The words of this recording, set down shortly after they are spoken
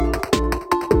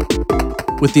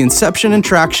With the inception and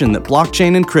traction that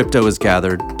blockchain and crypto has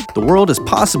gathered, the world is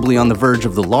possibly on the verge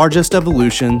of the largest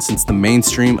evolution since the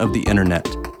mainstream of the internet.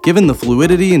 Given the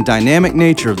fluidity and dynamic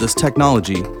nature of this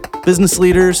technology, business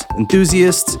leaders,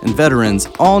 enthusiasts, and veterans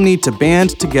all need to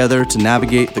band together to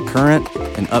navigate the current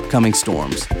and upcoming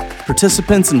storms.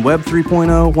 Participants in Web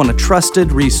 3.0 want a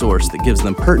trusted resource that gives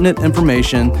them pertinent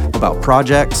information about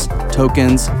projects,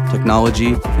 tokens,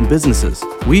 technology, and businesses.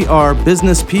 We are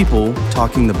business people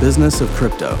talking the business of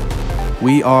crypto.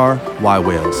 We are Y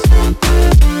Whales.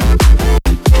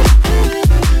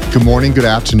 Good morning, good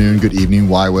afternoon, good evening,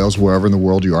 Y Whales, wherever in the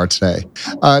world you are today.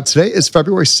 Today is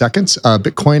February 2nd.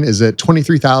 Bitcoin is at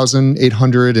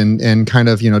 23,800 and kind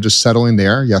of, just settling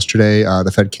there. Yesterday, the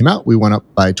Fed came out. We went up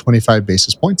by 25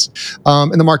 basis points.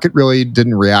 And the market really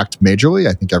didn't react majorly.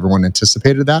 I think everyone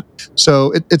anticipated that.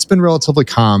 So it's been relatively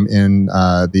calm in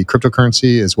the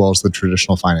cryptocurrency as well as the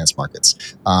traditional finance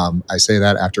markets. I say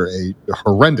that after a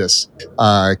horrendous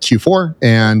Q4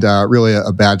 and really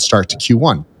a bad start to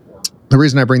Q1. The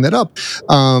reason I bring that up,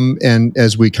 and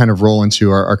as we kind of roll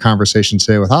into our conversation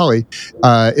today with Olly,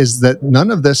 is that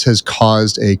none of this has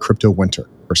caused a crypto winter,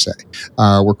 per se.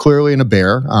 We're clearly in a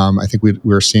bear. I think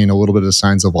we're seeing a little bit of the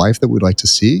signs of life that we'd like to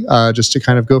see, just to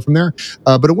kind of go from there.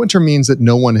 But a winter means that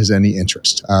no one has any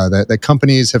interest, that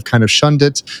companies have kind of shunned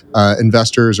it.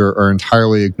 Investors are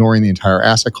entirely ignoring the entire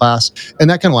asset class, and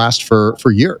that can last for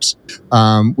years.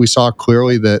 We saw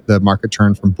clearly that the market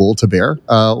turned from bull to bear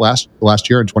last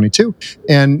year in 22,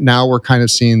 and now we're kind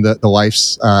of seeing the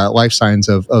life signs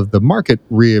of the market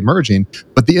re-emerging,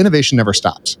 but the innovation never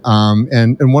stops.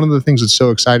 And one of the things that's so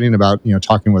exciting about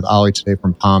talking with Olly today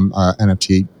from Palm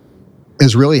NFT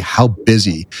is really how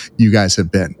busy you guys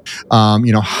have been. How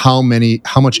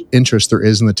much interest there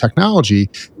is in the technology,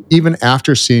 even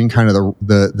after seeing kind of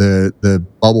the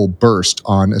bubble burst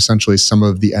on essentially some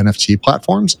of the NFT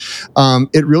platforms.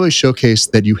 It really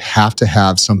showcased that you have to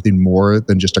have something more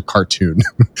than just a cartoon,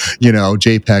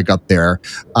 JPEG up there.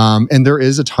 And there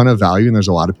is a ton of value, and there's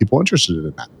a lot of people interested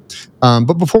in that.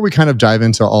 But before we kind of dive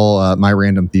into all my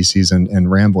random theses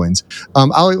and ramblings,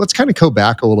 Olly, let's kind of go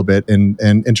back a little bit and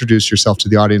introduce yourself to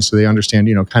the audience so they understand,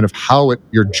 kind of how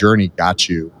your journey got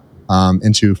you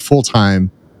into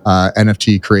full-time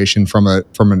NFT creation from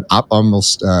an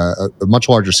almost a much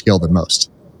larger scale than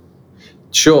most.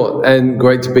 Sure, and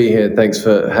great to be here. Thanks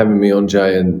for having me on,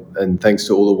 Jay, and thanks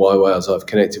to all the Y Whales I've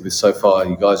connected with so far.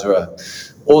 You guys are an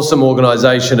awesome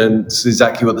organization, and it's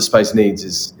exactly what the space needs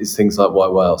is things like Y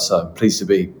Whales. So I'm pleased to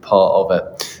be part of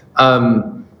it.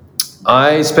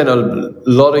 I spent a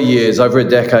lot of years, over a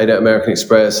decade at American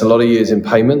Express, a lot of years in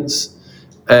payments,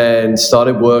 and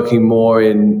started working more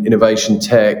in innovation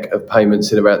tech of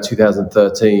payments in about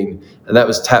 2013, and that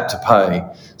was tap to pay.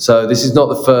 So this is not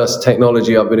the first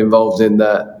technology I've been involved in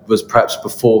that was perhaps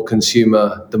before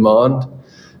consumer demand.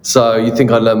 So you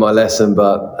think I learned my lesson,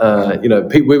 but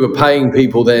we were paying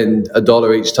people then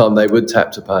 $1 each time they would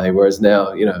tap to pay, whereas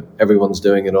now everyone's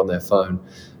doing it on their phone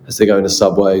as they go into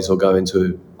subways or go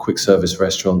into quick service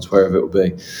restaurants, wherever it will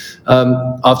be.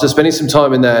 After spending some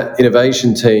time in that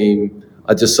innovation team,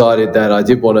 I decided that I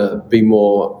did want to be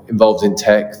more involved in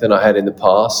tech than I had in the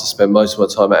past. I spent most of my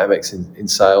time at Amex in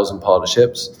sales and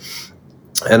partnerships.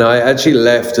 And I actually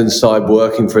left and started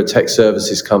working for a tech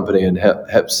services company and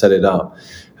helped set it up.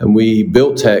 And we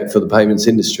built tech for the payments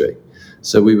industry.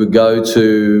 So we would go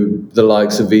to the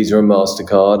likes of Visa and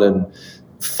MasterCard and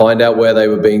find out where they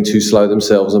were being too slow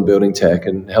themselves on building tech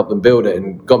and help them build it,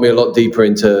 and got me a lot deeper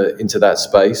into that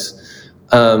space.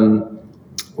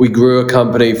 We grew a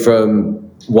company from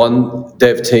one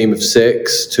dev team of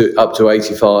 6 to up to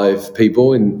 85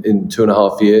 people in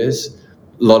 2.5 years.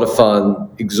 A lot of fun,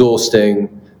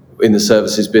 exhausting in the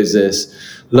services business.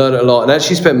 Learned a lot, and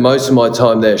actually spent most of my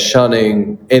time there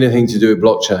shunning anything to do with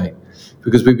blockchain,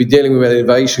 because we'd be dealing with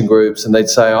innovation groups and they'd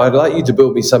say, I'd like you to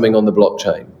build me something on the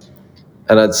blockchain.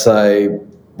 And I'd say,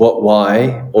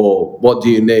 why? Or what do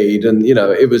you need? And,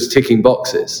 it was ticking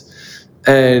boxes.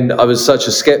 And I was such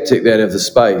a skeptic then of the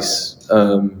space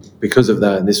because of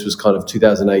that. And this was kind of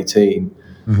 2018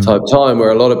 type time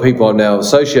where a lot of people I'm now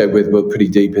associated with were pretty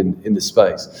deep in the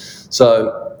space.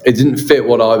 So it didn't fit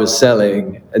what I was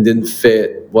selling and didn't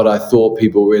fit what I thought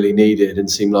people really needed and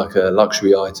seemed like a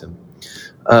luxury item.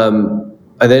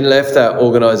 I then left that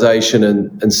organization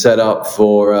and set up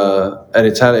for an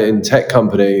Italian tech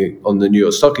company on the New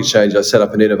York Stock Exchange. I set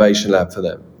up an innovation lab for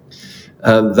them.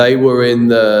 They were in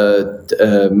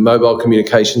the mobile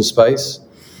communication space.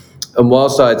 And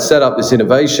whilst I had set up this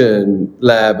innovation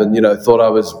lab and, thought I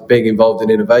was being involved in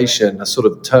innovation, I sort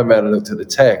of turned around and looked at the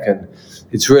tech, and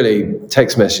it's really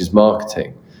text message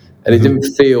marketing. and it didn't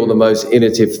feel the most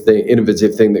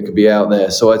innovative thing that could be out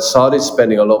there. So I started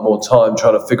spending a lot more time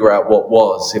trying to figure out what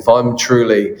was. If I'm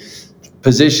truly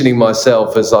positioning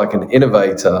myself as like an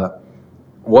innovator,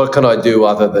 what can I do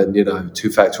other than,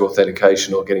 two-factor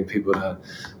authentication or getting people to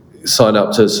sign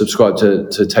up to subscribe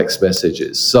to text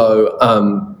messages? So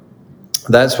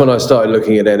that's when I started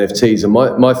looking at NFTs. And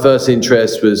my first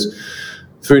interest was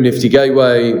through Nifty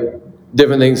Gateway,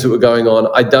 different things that were going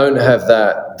on. I don't have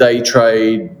that day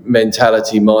trade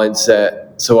mentality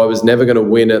mindset, so I was never going to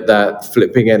win at that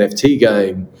flipping NFT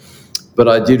game. But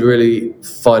I did really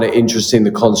find it interesting,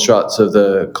 the constructs of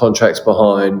the contracts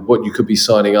behind what you could be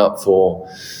signing up for.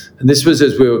 And this was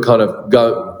as we were kind of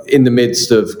in the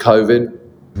midst of COVID.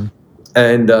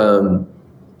 And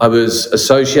I was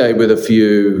associated with a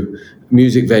few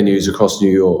music venues across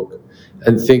New York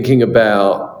and thinking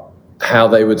about how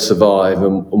they would survive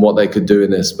and what they could do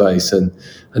in their space, and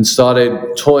started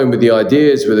toying with the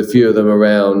ideas with a few of them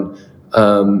around,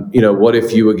 what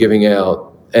if you were giving out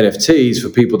NFTs for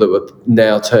people that were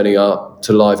now turning up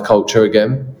to live culture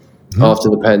again after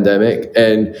the pandemic,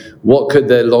 and what could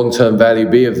their long-term value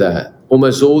be of that?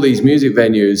 Almost all these music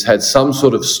venues had some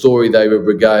sort of story they would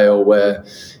regale where,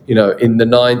 in the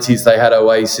 90s they had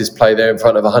Oasis play there in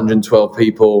front of 112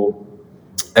 people,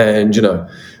 and,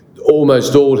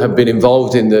 almost all have been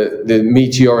involved in the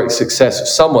meteoric success of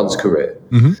someone's career.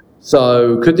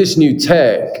 So could this new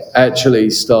tech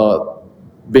actually start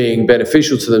being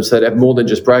beneficial to them so they have more than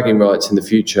just bragging rights in the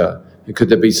future? And could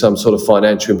there be some sort of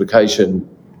financial implication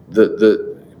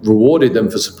that rewarded them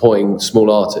for supporting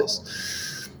small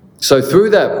artists? So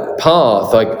through that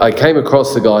path, I came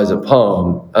across the guys at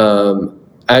Palm,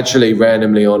 actually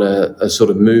randomly on a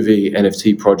sort of movie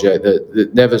NFT project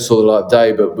that never saw the light of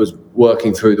day, but was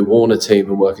working through the Warner team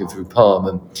and working through Palm,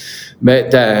 and met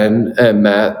Dan and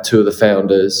Matt, two of the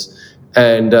founders.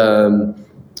 And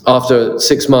after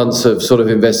 6 months of sort of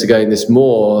investigating this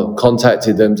more,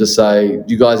 contacted them to say,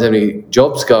 do you guys have any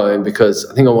jobs going? Because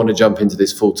I think I want to jump into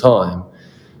this full time.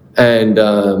 And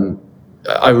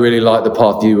I really liked the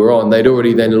path you were on. They'd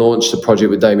already then launched a project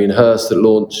with Damien Hirst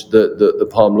that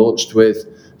Palm launched with.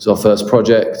 It was our first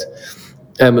project,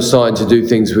 and was starting to do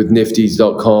things with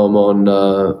Nifties.com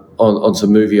on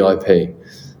some movie IP.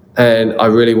 And I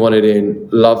really wanted in,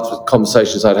 loved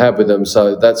conversations I'd had with them.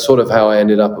 So that's sort of how I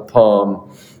ended up at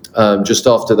Palm, just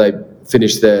after they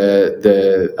finished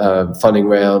their funding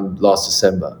round last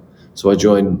December. So I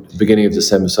joined beginning of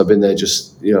December. So I've been there just,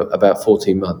 about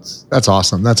 14 months. That's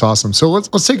awesome. That's awesome. So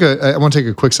let's take I want to take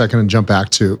a quick second and jump back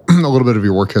to a little bit of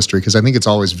your work history, because I think it's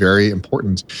always very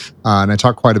important. And I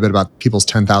talk quite a bit about people's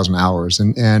 10,000 hours,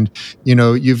 and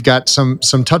you've got some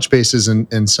touch bases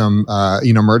in some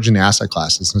emerging asset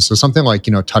classes. And so something like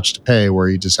touch to pay, where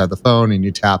you just have the phone and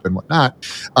you tap and whatnot.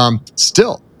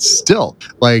 Still,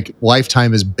 like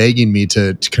Lifetime is begging me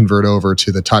to convert over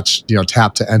to the touch,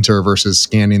 tap to enter versus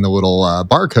scanning the little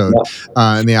barcode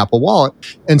in the Apple Wallet.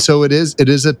 And so it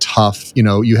is a tough,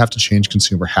 you have to change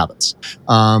consumer habits,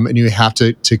 and you have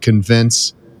to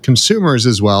convince consumers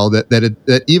as well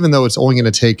that even though it's only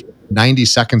going to take 90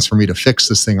 seconds for me to fix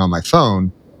this thing on my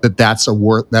phone, that's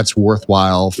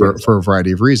worthwhile for a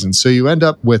variety of reasons. So you end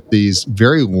up with these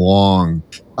very long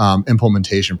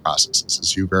implementation processes,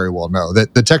 as you very well know.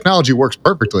 That the technology works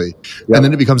perfectly, and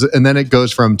then it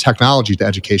goes from technology to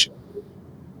education.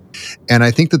 And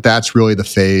I think that's really the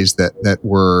phase that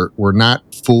we're not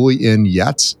fully in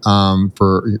yet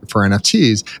for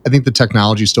NFTs. I think the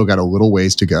technology still got a little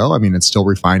ways to go. I mean, it's still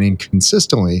refining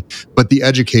consistently, but the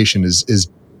education is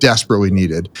desperately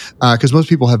needed, because most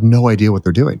people have no idea what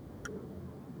they're doing.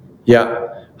 Yeah,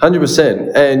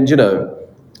 100%. And,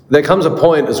 there comes a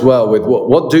point as well with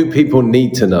what do people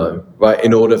need to know, right,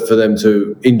 in order for them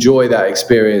to enjoy that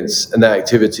experience and that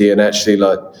activity and actually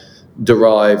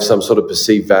derive some sort of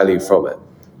perceived value from it.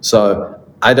 So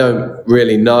I don't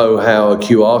really know how a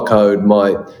QR code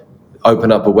might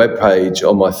open up a web page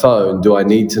on my phone. Do I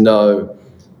need to know?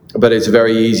 But it's a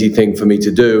very easy thing for me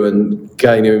to do and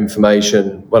gain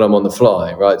information when I'm on the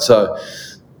fly, right? So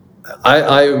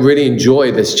I really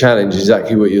enjoy this challenge,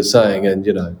 exactly what you're saying,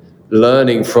 and,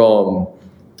 learning from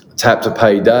tap to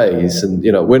pay days. And,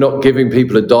 we're not giving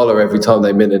people $1 every time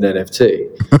they mint an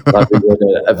NFT. Like we would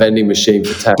a vending machine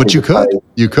for tapping. But you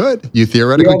could. You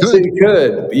theoretically could. You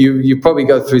could. You probably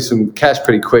go through some cash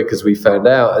pretty quick, as we found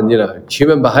out. And,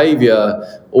 human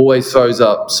behavior always throws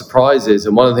up surprises.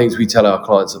 And one of the things we tell our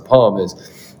clients at Palm is,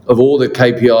 of all the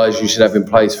KPIs you should have in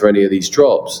place for any of these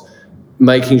drops,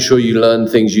 making sure you learn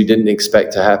things you didn't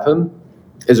expect to happen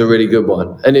is a really good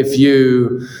one. And if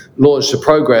you launched a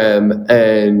program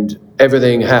and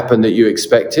everything happened that you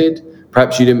expected,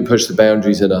 perhaps you didn't push the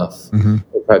boundaries enough. Mm-hmm.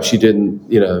 Perhaps you didn't,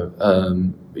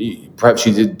 perhaps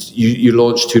you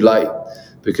launched too late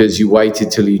because you waited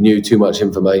till you knew too much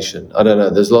information. I don't know.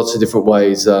 There's lots of different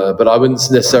ways, but I wouldn't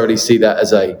necessarily see that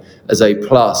as a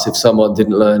plus if someone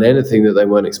didn't learn anything that they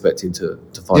weren't expecting to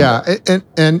find out. Yeah,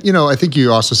 and I think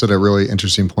you also said a really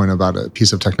interesting point about a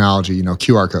piece of technology.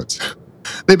 QR codes.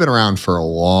 They've been around for a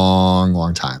long,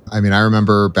 long time. I mean, I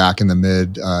remember back in the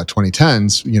mid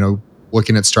 2010s,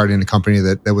 looking at starting a company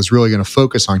that was really going to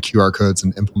focus on QR codes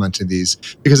and implementing these,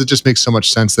 because it just makes so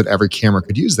much sense that every camera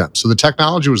could use them. So the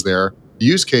technology was there. The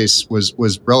use case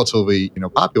was relatively,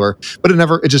 popular, but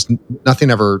there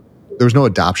was no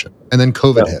adoption. And then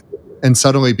COVID hit, and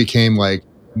suddenly it became like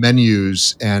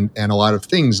menus and a lot of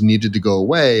things needed to go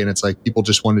away. And it's like people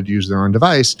just wanted to use their own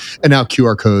device. And now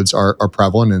QR codes are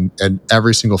prevalent, and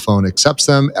every single phone accepts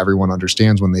them. Everyone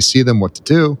understands when they see them what to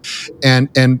do. And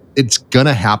it's going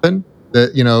to happen.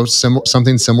 That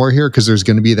something similar here, because there's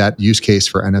going to be that use case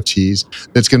for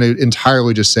NFTs that's going to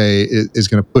entirely just say is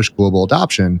going to push global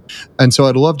adoption. And so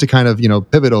I'd love to kind of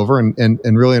pivot over and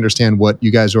really understand what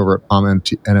you guys over at Palm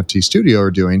NFT Studio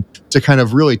are doing to kind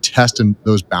of really test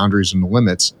those boundaries and the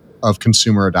limits of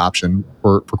consumer adoption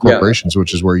for corporations,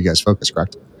 which is where you guys focus,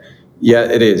 correct? Yeah,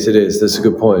 it is. That's a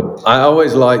good point. I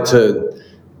always like to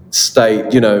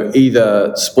state,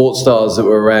 either sports stars that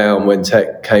were around when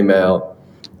tech came out,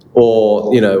 or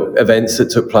events that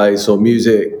took place, or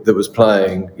music that was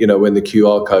playing when the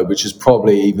QR code, which is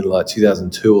probably even like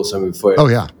 2002 or something before. Oh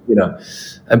yeah.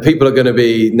 And people are going to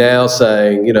be now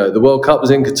saying the World Cup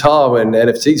was in Qatar when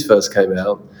NFTs first came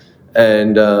out,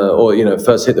 and or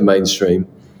first hit the mainstream,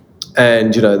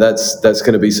 and that's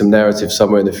going to be some narrative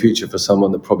somewhere in the future for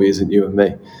someone that probably isn't you and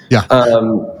me. Yeah.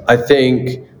 I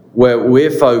think where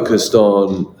we're focused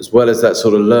on, as well as that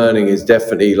sort of learning, is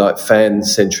definitely like fan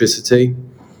centricity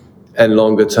and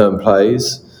longer term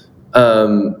plays,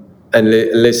 and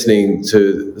listening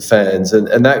to the fans,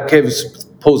 and that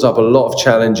pulls up a lot of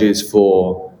challenges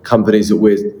for companies that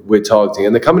we're targeting.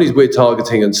 And the companies we're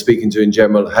targeting and speaking to in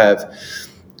general have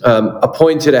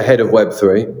appointed a head of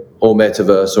Web3 or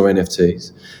Metaverse or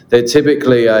NFTs. They're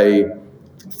typically a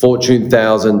Fortune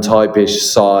 1000 type-ish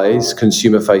size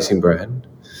consumer-facing brand.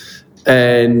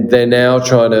 And they're now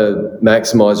trying to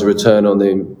maximize the return on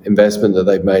the investment that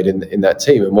they've made in that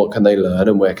team, and what can they learn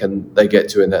and where can they get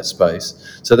to in that space.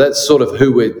 So that's sort of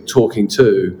who we're talking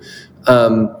to.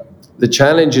 The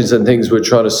challenges and things we're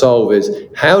trying to solve is,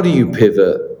 how do you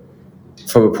pivot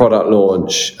from a product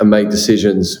launch and make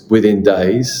decisions within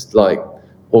days, like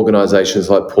organizations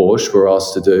like Porsche were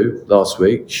asked to do last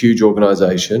week, huge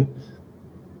organization,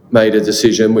 made a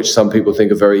decision, which some people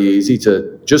think are very easy,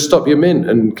 to just stop your mint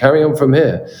and carry on from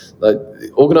here. Like,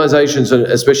 organizations,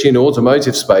 especially in the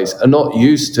automotive space, are not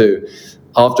used to,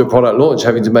 after a product launch,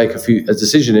 having to make a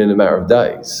decision in a matter of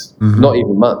days, not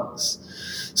even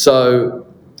months. So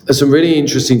there's some really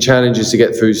interesting challenges to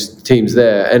get through teams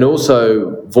there, and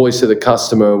also voice of the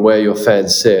customer and where your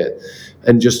fans sit,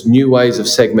 and just new ways of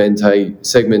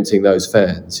segmenting those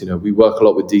fans. We work a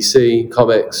lot with DC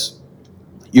Comics.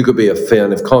 You could be a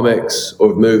fan of comics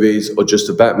or of movies, or just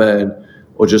of Batman,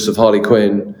 or just of Harley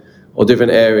Quinn, or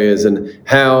different areas. And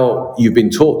how you've been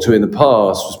talked to in the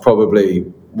past was probably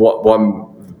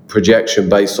one projection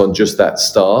based on just that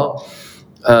star.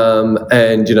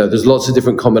 And there's lots of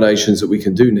different combinations that we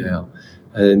can do now,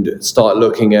 and start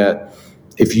looking at,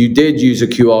 if you did use a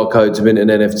QR code to mint an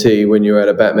NFT when you're at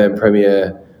a Batman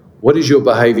premiere, what is your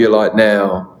behavior like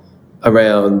now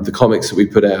around the comics that we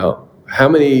put out? How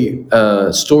many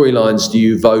storylines do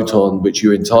you vote on, which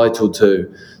you're entitled to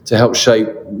help shape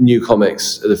new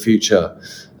comics of the future?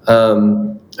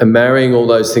 And marrying all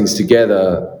those things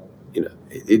together,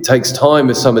 it takes time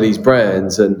with some of these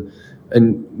brands, and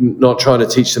not trying to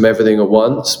teach them everything at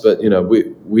once. But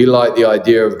we like the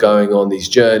idea of going on these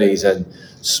journeys and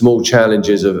small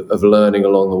challenges of learning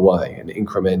along the way, and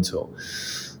incremental.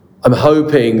 I'm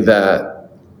hoping that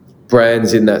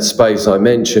brands in that space I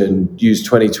mentioned use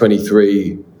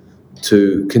 2023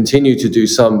 to continue to do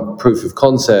some proof of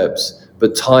concepts,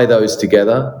 but tie those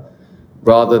together,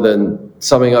 rather than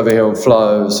something over here on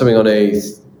Flow, something on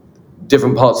ETH,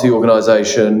 different parts of the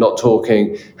organization not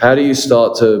talking. How do you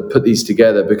start to put these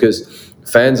together? Because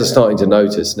fans are starting to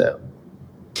notice now.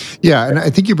 Yeah, and I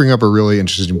think you bring up a really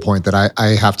interesting point that I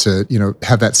have to,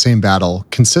 have that same battle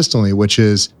consistently, which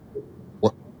is,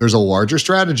 there's a larger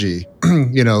strategy.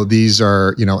 These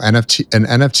are,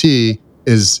 NFT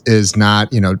is not,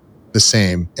 the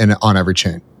same on every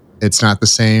chain. It's not the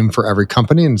same for every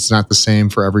company, and it's not the same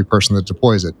for every person that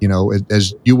deploys it.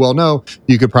 As you well know,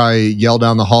 you could probably yell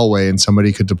down the hallway and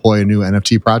somebody could deploy a new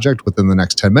NFT project within the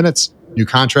next 10 minutes, new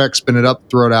contract, spin it up,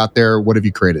 throw it out there. What have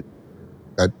you created?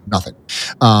 nothing.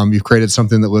 You've created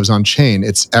something that lives on chain.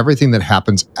 It's everything that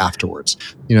happens afterwards.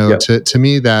 To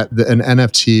me, that an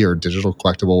NFT or digital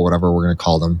collectible, whatever we're going to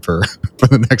call them for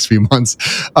the next few months,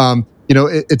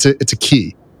 it's a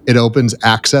key. It opens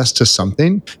access to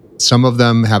something. Some of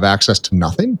them have access to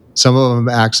nothing. Some of them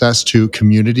have access to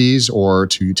communities or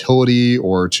to utility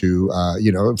or to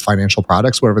financial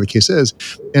products, whatever the case is.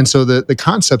 And so the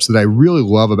concepts that I really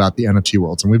love about the NFT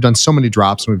worlds, and we've done so many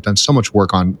drops and we've done so much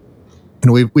work on.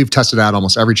 We've tested out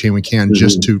almost every chain we can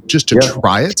just to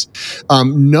try it,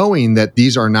 knowing that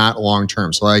these are not long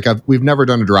term. So we've never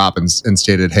done a drop and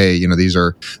stated, hey, these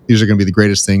are going to be the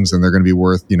greatest things and they're going to be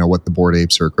worth what the Bored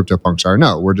Apes or CryptoPunks are.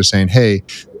 No, we're just saying, hey,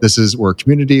 we're a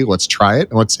community. Let's try it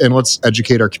and let's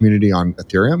educate our community on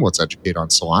Ethereum. Let's educate on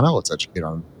Solana. Let's educate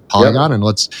on Polygon, and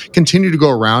let's continue to go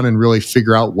around and really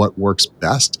figure out what works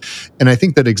best. And I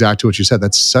think that exactly what you said,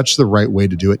 that's such the right way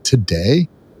to do it today.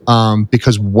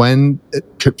 Because when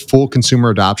full consumer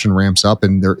adoption ramps up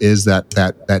and there is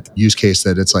that use case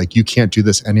that it's like you can't do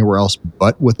this anywhere else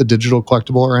but with a digital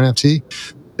collectible or NFT,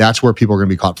 that's where people are going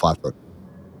to be caught flat-footed.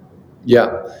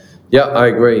 Yeah, I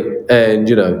agree. And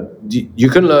you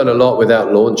can learn a lot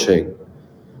without launching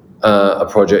a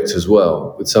project as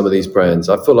well with some of these brands.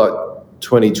 I feel like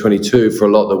 2022 for a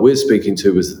lot that we're speaking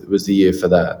to was the year for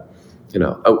that.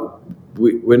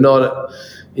 We're not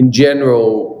in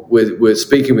general. We're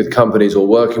speaking with companies or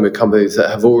working with companies that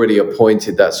have already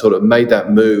appointed that sort of made that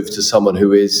move to someone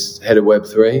who is head of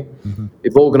Web3. Mm-hmm.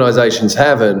 If organizations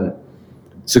haven't,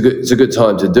 it's a good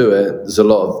time to do it. There's a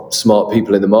lot of smart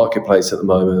people in the marketplace at the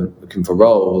moment looking for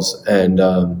roles, and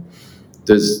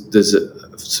there's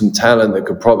some talent that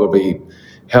could probably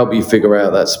help you figure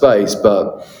out that space.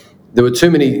 But there were too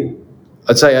many,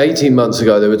 I'd say 18 months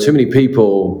ago, there were too many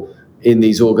people in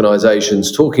these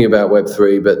organizations talking about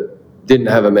Web3, but didn't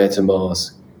have a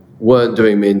MetaMask, weren't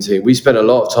doing minting. We spent a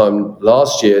lot of time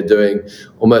last year doing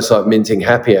almost like minting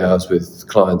happy hours with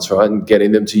clients, right? And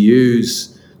getting them to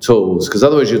use tools. Because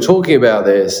otherwise you're talking about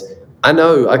this.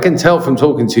 I can tell from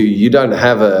talking to you, you don't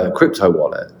have a crypto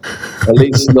wallet, at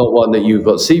least not one that you've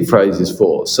got seed phrases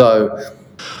for. So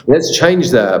let's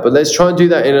change that, but let's try and do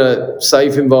that in a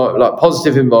safe environment, like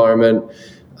positive environment.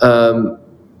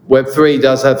 Web3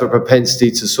 does have a propensity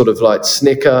to sort of like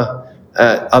snicker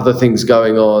at other things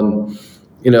going on.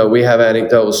 We have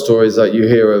anecdotal stories that you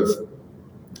hear of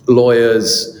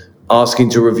lawyers asking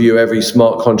to review every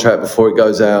smart contract before it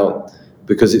goes out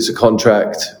because it's a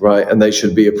contract, right? And they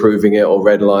should be approving it or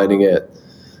redlining it.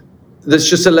 There's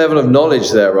just a level of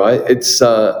knowledge there, right? It's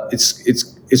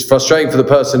frustrating for the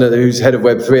person who's head of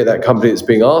Web3 at that company that's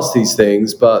being asked these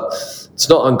things, but it's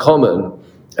not uncommon.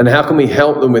 And how can we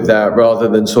help them with that rather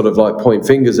than sort of like point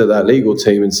fingers at that legal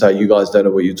team and say, you guys don't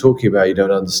know what you're talking about, you don't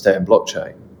understand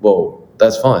blockchain? Well,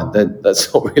 that's fine. Then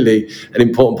that's not really an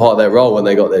important part of their role when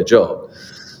they got their job.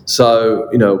 So,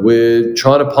 we're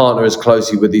trying to partner as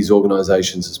closely with these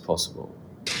organizations as possible.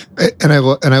 And I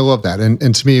love that.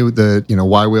 And to me, the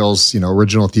Y-Whale's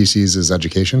original thesis is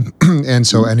education. And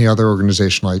so any other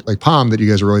organization like Palm that you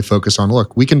guys are really focused on,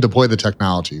 look, we can deploy the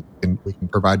technology and we can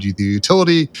provide you the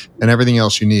utility and everything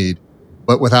else you need,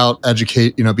 but without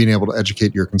being able to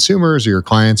educate your consumers or your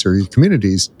clients or your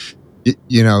communities,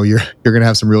 you're going to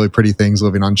have some really pretty things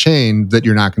living on chain that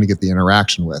you're not going to get the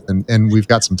interaction with. And we've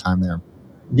got some time there.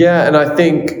 Yeah, and I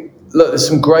think, look, there's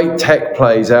some great tech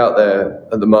plays out there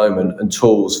at the moment and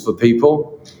tools for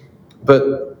people.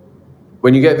 But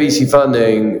when you get VC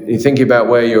funding, you're thinking about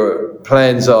where your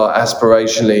plans are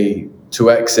aspirationally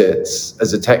to exit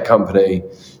as a tech company.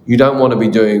 You don't want to be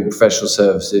doing professional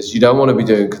services. You don't want to be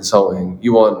doing consulting.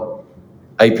 You want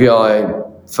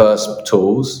API-first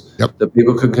tools that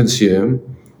people can consume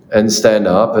and stand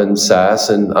up and SaaS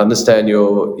and understand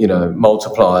your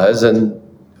multipliers, and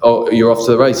you're off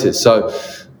to the races. So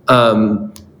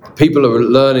people are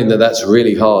learning that that's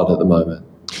really hard at the moment.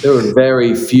 There are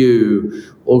very few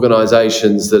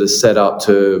organizations that are set up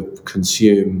to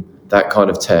consume that kind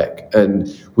of tech. And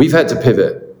we've had to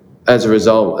pivot as a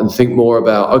result and think more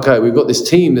about, okay, we've got this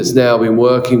team that's now been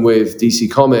working with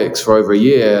DC Comics for over a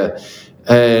year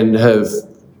and have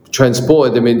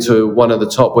transported them into one of the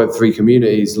top Web3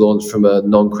 communities launched from a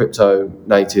non-crypto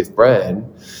native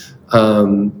brand,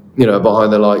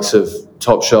 behind the likes of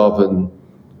Topshop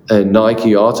and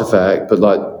Nike Artifact, but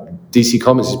like DC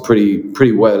Comics is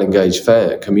pretty well engaged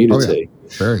fan community.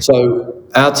 Oh, yeah. So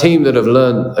our team that have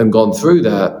learned and gone through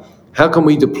that, how can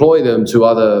we deploy them to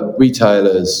other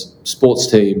retailers, sports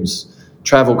teams,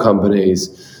 travel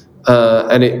companies,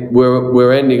 and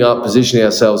we're ending up positioning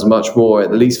ourselves much more,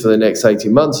 at least for the next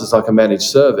 18 months, as like a managed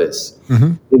service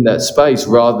in that space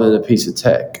rather than a piece of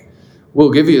tech.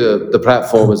 we'll give you the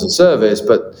platform as a service,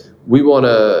 but we want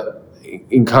to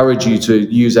encourage you to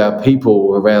use our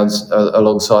people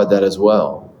alongside that as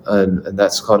well. And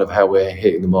that's kind of how we're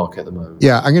hitting the market at the moment.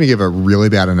 Yeah, I'm going to give a really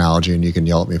bad analogy, and you can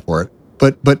yell at me for it.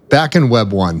 But back in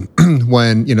Web 1,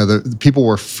 when the people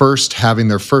were first having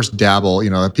their first dabble,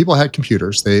 people had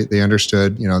computers. They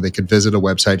understood, they could visit a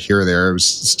website here or there. It was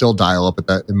still dial-up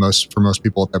for most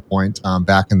people at that point.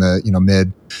 Back in the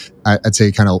mid, I'd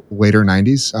say kind of later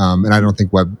 90s, and I don't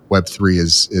think Web 3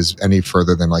 is any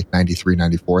further than like 93,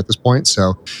 94 at this point.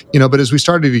 So but as we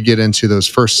started to get into those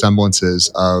first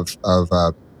semblances of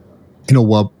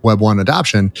Web 1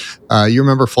 adoption, you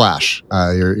remember Flash.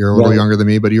 You're a little younger than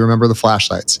me, but you remember the Flash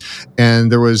sites. And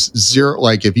there was zero,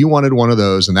 like if you wanted one of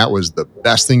those and that was the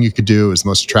best thing you could do, is the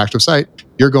most attractive site,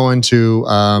 you're going to,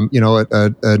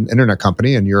 an internet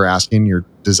company and you're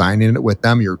designing it with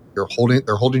them. They're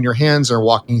holding your hands, they're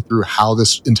walking through how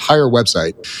this entire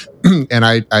website. And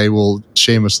I will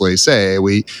shamelessly say,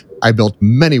 I built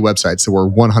many websites that were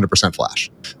 100% Flash.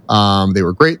 They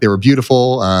were great. They were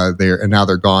beautiful. And now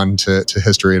they're gone to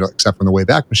history, except from the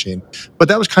Wayback Machine. But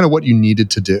that was kind of what you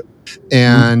needed to do.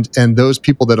 And those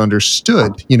people that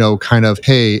understood, kind of,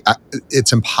 hey,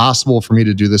 it's impossible for me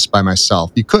to do this by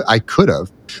myself. I could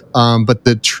have. But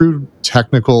the true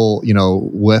technical,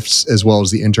 lifts, as well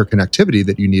as the interconnectivity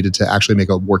that you needed to actually make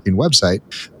a working website,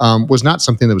 was not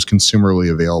something that was consumerly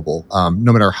available,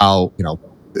 no matter how,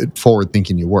 forward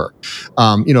thinking you were.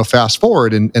 Fast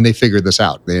forward and they figured this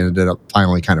out. They ended up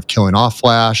finally kind of killing off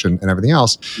Flash and everything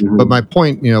else. Mm-hmm. But my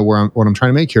point, what I'm trying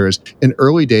to make here is, in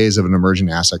early days of an emerging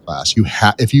asset class,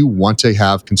 if you want to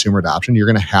have consumer adoption, you're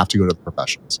going to have to go to the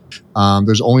professionals.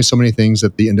 There's only so many things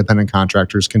that the independent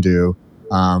contractors can do.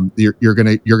 You're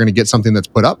gonna get something that's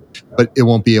put up, but it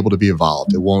won't be able to be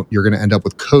evolved. You're gonna end up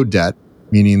with code debt,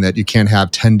 meaning that you can't have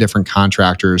 10 different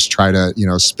contractors try to,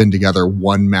 spin together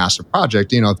one massive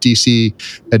project. If DC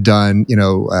had done,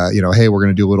 hey, we're going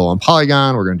to do a little on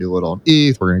Polygon, we're going to do a little on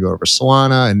ETH, we're going to go over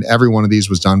Solana, and every one of these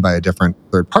was done by a different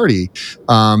third party.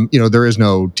 There is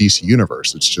no DC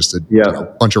universe. It's just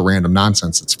a bunch of random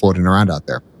nonsense that's floating around out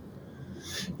there.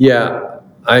 Yeah,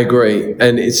 I agree.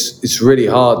 And it's really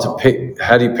hard to pick.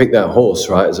 How do you pick that horse,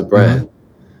 right, as a brand?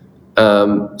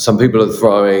 Mm-hmm. Some people are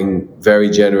throwing very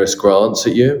generous grants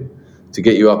at you to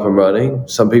get you up and running.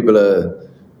 Some people are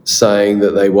saying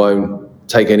that they won't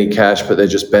take any cash, but they're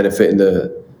just benefiting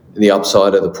the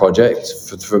upside of the project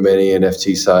from any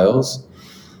NFT sales.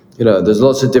 There's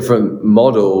lots of different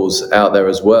models out there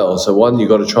as well. So one, you've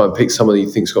got to try and pick someone you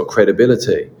think's got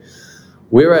credibility.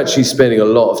 We're actually spending a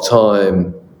lot of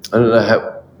time, I don't know how,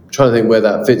 trying to think where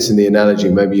that fits in the analogy.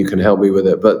 Maybe you can help me with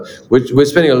it. But we're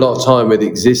spending a lot of time with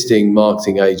existing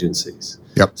marketing agencies.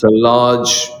 Yep. So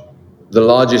the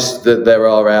largest that there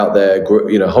are out there,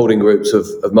 holding groups of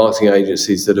marketing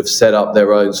agencies that have set up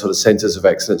their own sort of centers of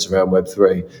excellence around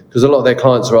Web3, because a lot of their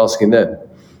clients are asking them.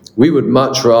 We would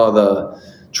much rather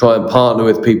try and partner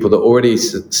with people that already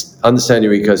understand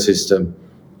your ecosystem,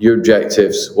 your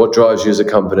objectives, what drives you as a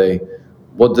company,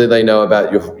 what do they know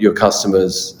about your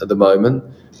customers at the moment,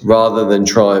 rather than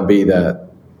try and be that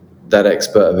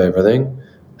expert of everything.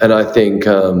 And I think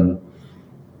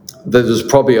there's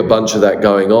probably a bunch of that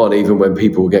going on, even when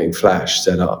people were getting Flash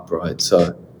set up, right?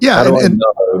 So how do I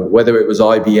know whether it was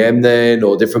IBM then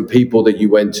or different people that you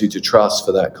went to trust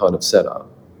for that kind of setup?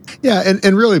 Yeah,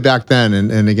 and really back then,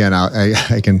 and again,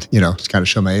 I can just kind of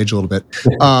show my age a little bit.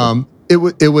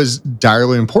 It was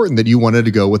direly important that you wanted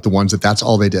to go with the ones that's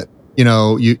all they did.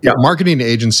 Marketing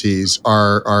agencies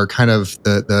are kind of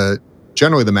the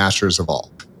generally the masters of all,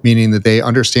 meaning that they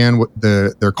understand what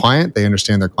their client, they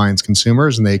understand their client's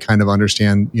consumers, and they kind of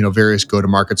understand various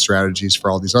go-to-market strategies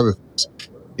for all these other things.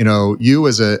 You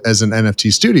as an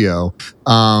NFT studio,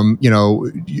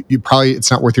 you probably,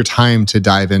 it's not worth your time to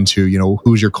dive into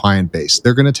who's your client base.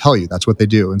 They're going to tell you that's what they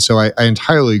do, and so I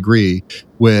entirely agree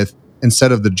with.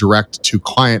 Instead of the direct to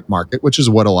client market, which is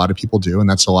what a lot of people do, and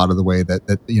that's a lot of the way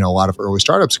that a lot of early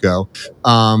startups go.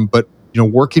 But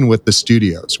working with the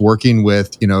studios, working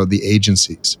with the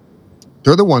agencies,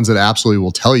 they're the ones that absolutely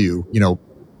will tell you,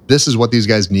 this is what these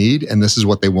guys need, and this is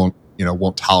what they won't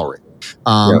tolerate.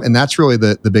 And that's really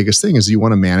the biggest thing, is you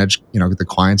want to manage the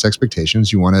client's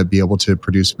expectations. You want to be able to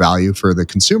produce value for the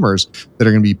consumers that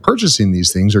are going to be purchasing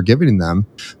these things or giving them.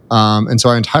 And so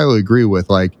I entirely agree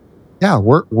with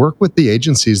work with the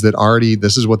agencies that already,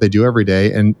 this is what they do every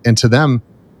day. And to them,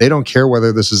 they don't care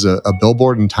whether this is a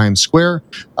billboard in Times Square,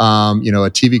 a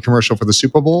TV commercial for the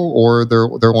Super Bowl, or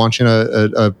they're launching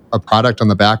a product on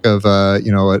the back of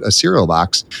a cereal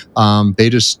box.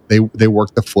 They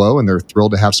work the flow, and they're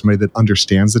thrilled to have somebody that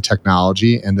understands the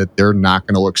technology and that they're not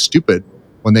going to look stupid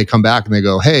when they come back and they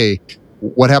go, hey,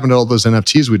 what happened to all those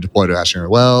NFTs we deployed last year?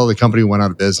 Well, the company went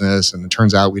out of business, and it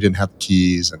turns out we didn't have the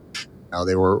keys, and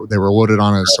they were loaded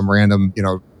on some random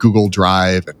Google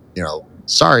Drive, and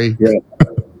sorry. Yeah.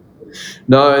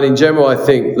 No, and in general, I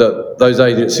think that those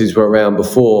agencies were around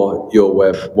before your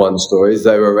Web1 stories.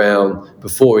 They were around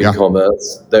before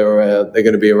e-commerce. They're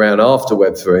going to be around after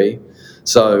Web3.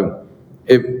 So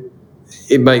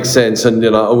it makes sense, and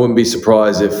I wouldn't be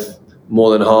surprised if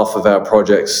more than half of our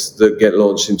projects that get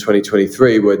launched in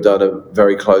 2023 were done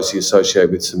very closely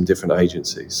associated with some different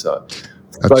agencies. So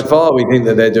far, we think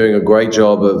that they're doing a great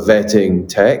job of vetting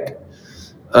tech.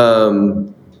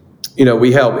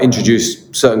 We help introduce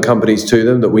certain companies to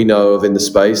them that we know of in the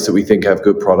space that we think have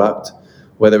good product,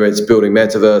 whether it's building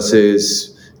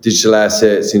metaverses, digital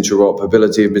assets,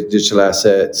 interoperability of digital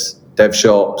assets, dev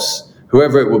shops,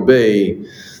 whoever it will be.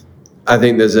 I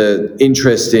think there's an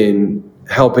interest in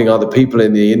helping other people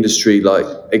in the industry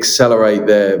accelerate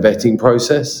their vetting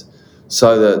process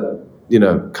so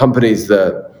that, companies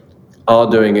that are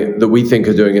doing it, that we think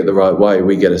are doing it the right way,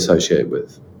 we get associated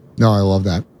with. No, I love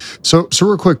that. So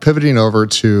real quick, pivoting over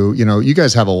to, you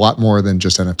guys have a lot more than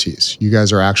just NFTs. You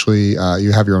guys are actually,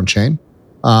 you have your own chain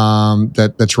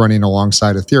that's running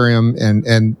alongside Ethereum,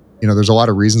 and there's a lot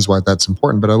of reasons why that's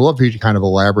important, but I'd love for you to kind of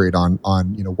elaborate on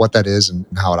what that is and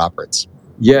how it operates.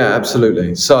 Yeah,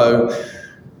 absolutely. So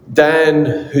Dan,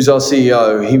 who's our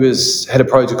CEO, he was head of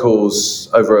protocols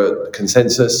over at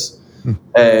Consensus.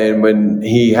 And when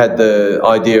he had the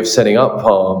idea of setting up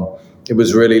Palm, it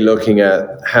was really looking at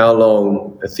how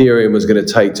long Ethereum was going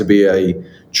to take to be a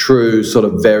true sort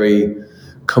of very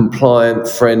compliant,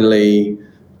 friendly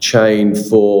chain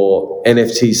for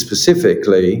NFTs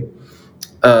specifically,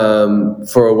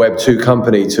 for a Web2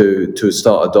 company to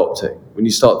start adopting. When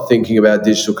you start thinking about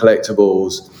digital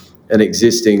collectibles and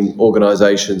existing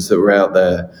organizations that were out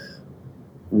there,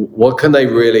 what can they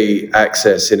really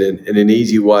access in an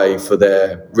easy way for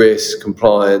their risk,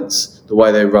 compliance, the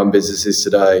way they run businesses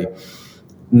today?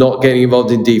 Not getting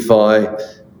involved in DeFi,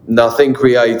 nothing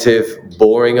creative,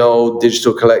 boring old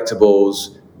digital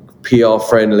collectibles, PR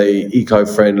friendly, eco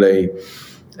friendly.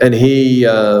 And he,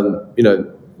 Joe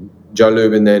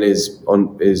Lubin then is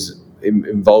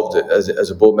involved as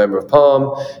a board member of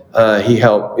Palm. He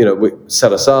helped,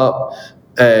 set us up,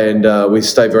 and we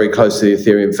stay very close to the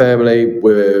Ethereum family.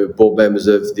 We're board members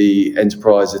of the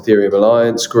Enterprise Ethereum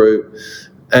Alliance group.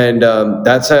 And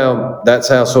that's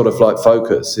our sort of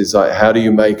focus is how do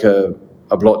you make a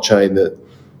blockchain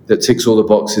that ticks all the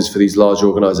boxes for these large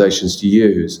organizations to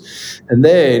use. And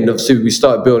then obviously we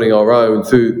started building our own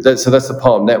through that. So that's the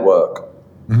Palm network.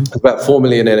 Mm-hmm. About 4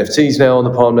 million NFTs now on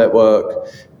the Palm network,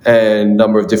 and a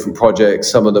number of different projects,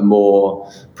 some of the more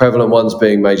prevalent ones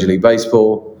being Major League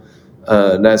Baseball,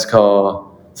 NASCAR,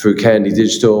 through Candy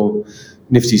Digital,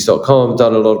 Nifties.com,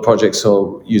 done a lot of projects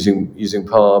using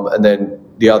Palm, and then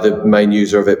the other main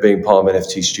user of it being Palm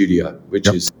NFT Studio, which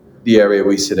is the area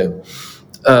we sit in.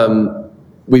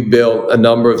 We built a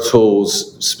number of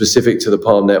tools specific to the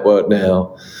Palm network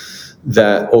now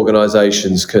that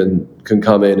organizations can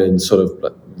come in and sort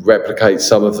of replicate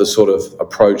some of the sort of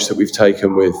approach that we've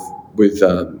taken with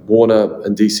Warner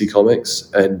and DC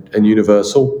Comics and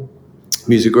Universal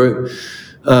Music Group,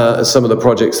 some of the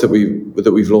projects that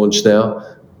we've launched now.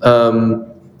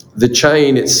 The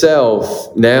chain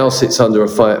itself now sits under a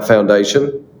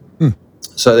foundation.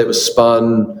 So it was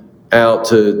spun out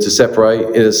to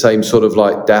separate in the same sort of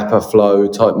Dapper Flow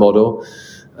type model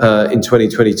in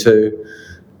 2022.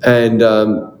 And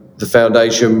the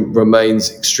foundation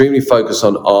remains extremely focused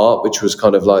on art, which was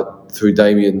kind of through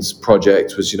Damien's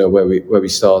project was, where we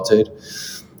started.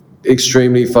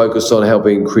 Extremely focused on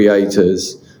helping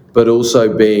creators, but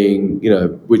also being,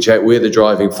 which we're the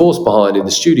driving force behind in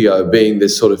the studio, being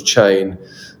this sort of chain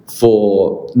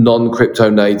for non-crypto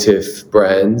native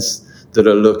brands that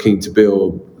are looking to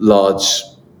build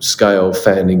large-scale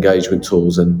fan engagement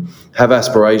tools and have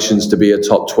aspirations to be a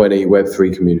top 20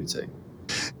 Web3 community.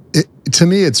 To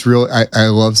me, it's real. I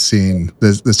love seeing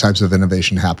this types of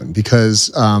innovation happen because,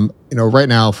 right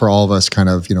now for all of us kind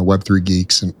of, Web3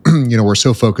 geeks and, we're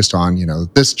so focused on,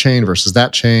 this chain versus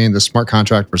that chain, the smart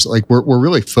contract versus we're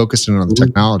really focused in on the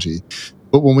technology.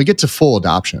 But when we get to full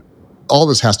adoption, all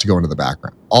this has to go into the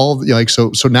background.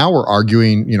 So now we're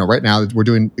arguing, right now we're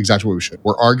doing exactly what we should.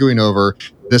 We're arguing over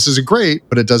this is great,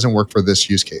 but it doesn't work for this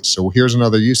use case. So here's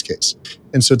another use case.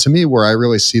 And so to me, where I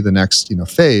really see the next,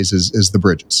 phase is the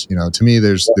bridges. To me,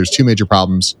 there's two major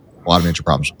problems, a lot of major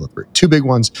problems with Web3. Two big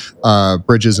ones,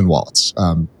 bridges and wallets.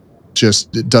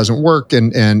 just it doesn't work,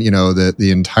 and the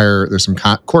entire there's some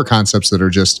core concepts that are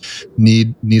just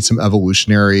need some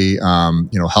evolutionary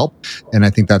help, and I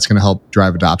think that's going to help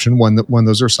drive adoption when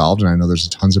those are solved. And I know there's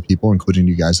tons of people, including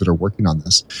you guys, that are working on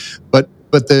this, but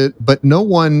no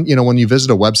one, when you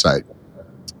visit a website,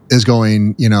 is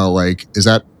going, like, is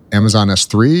that Amazon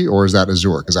S3 or is that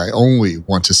Azure? Because I only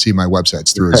want to see my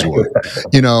websites through Azure,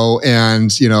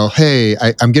 hey,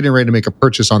 I'm getting ready to make a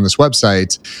purchase on this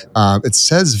website. It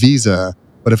says Visa,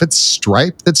 but if it's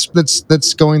Stripe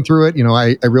that's going through it,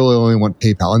 I really only want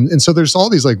PayPal. And so there's all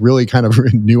these like really kind of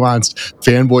nuanced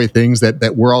fanboy things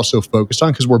that we're also focused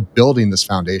on because we're building this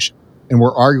foundation. And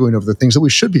we're arguing over the things that we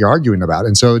should be arguing about.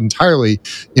 And so entirely,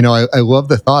 I love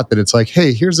the thought that it's like,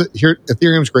 hey, here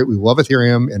Ethereum's great. We love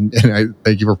Ethereum. And I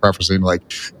thank you for prefacing, like,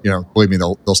 believe me,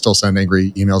 they'll still send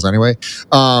angry emails anyway.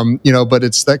 But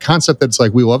it's that concept that's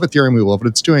like, we love Ethereum. We love what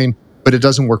it's doing, but it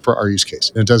doesn't work for our use case.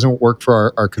 And it doesn't work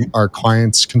for our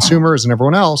clients, consumers, and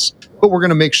everyone else. But we're going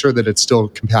to make sure that it's still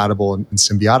compatible and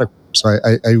symbiotic. So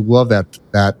I love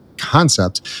that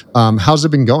concept. How's it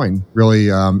been going, really,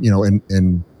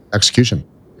 in execution?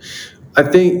 I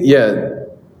think,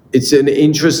 it's an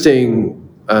interesting,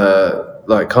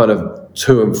 kind of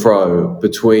to and fro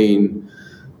between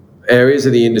areas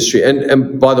of the industry.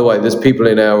 And by the way, there's people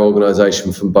in our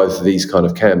organization from both of these kind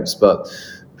of camps, but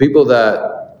people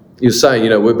that you're saying,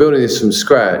 we're building this from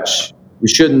scratch. We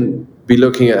shouldn't be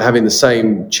looking at having the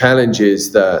same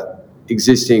challenges that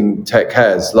existing tech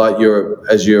has, like your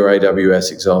Azure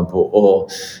AWS example, or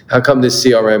how come this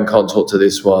CRM can't talk to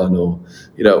this one, or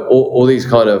all these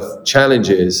kind of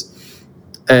challenges.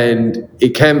 And it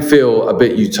can feel a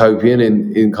bit utopian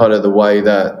in kind of the way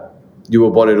that you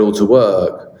would want it all to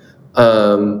work.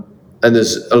 And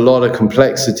there's a lot of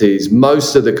complexities.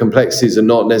 Most of the complexities are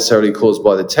not necessarily caused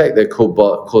by the tech; they're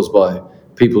caused by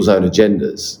people's own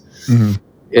agendas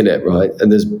in it, right?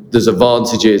 And there's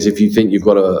advantages if you think you've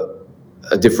got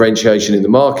a differentiation in the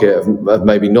market of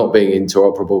maybe not being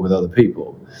interoperable with other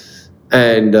people.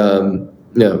 And,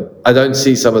 I don't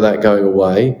see some of that going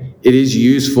away. It is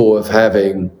useful of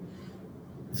having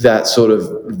that sort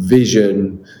of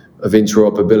vision of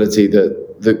interoperability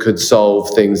that could solve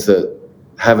things that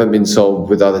haven't been solved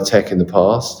with other tech in the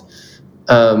past.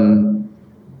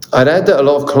 I'd add that a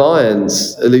lot of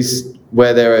clients, at least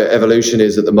where their evolution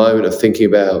is at the moment of thinking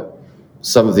about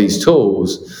some of these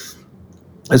tools,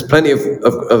 there's plenty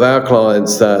of our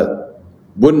clients that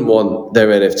wouldn't want their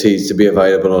NFTs to be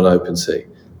available on OpenSea.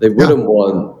 They wouldn't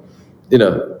want,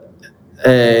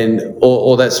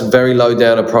 or that's very low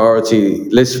down a priority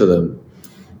list for them.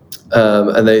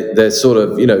 And they're sort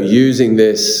of, using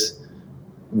this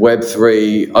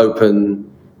Web3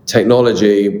 open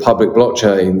technology, public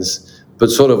blockchains, but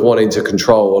sort of wanting to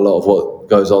control a lot of what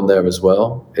goes on there as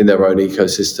well in their own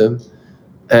ecosystem.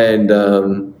 And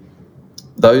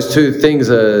those two things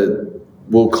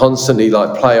will constantly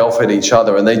play off at each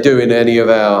other, and they do in any of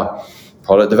our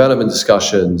product development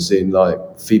discussions, in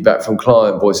feedback from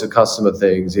client, voice of customer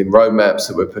things, in roadmaps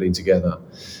that we're putting together.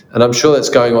 And I'm sure that's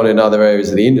going on in other areas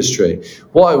of the industry.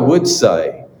 What I would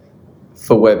say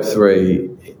for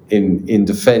Web3 in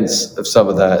defense of some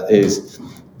of that is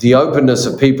the openness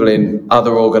of people in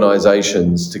other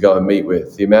organizations to go and meet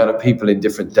with, the amount of people in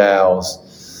different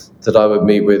DAOs that I would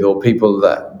meet with, or people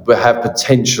that have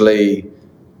potentially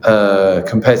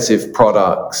competitive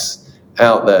products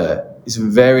out there. It's a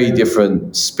very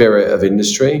different spirit of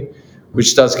industry,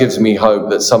 which gives me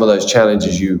hope that some of those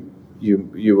challenges you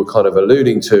were kind of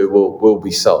alluding to will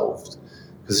be solved.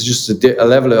 Because it's just a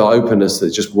level of openness that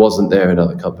just wasn't there in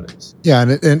other companies. Yeah,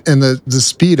 and the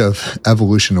speed of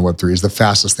evolution of Web3 is the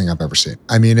fastest thing I've ever seen.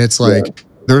 I mean, it's like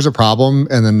there's a problem,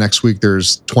 and then next week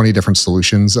there's 20 different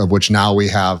solutions, of which now we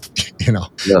have,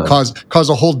 cause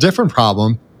a whole different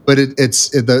problem. But it's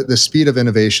the speed of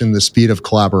innovation, the speed of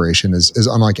collaboration is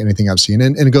unlike anything I've seen,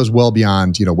 and it goes well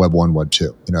beyond Web 1, Web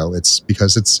 2. It's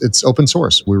because it's open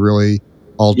source. We really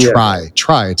all try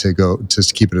to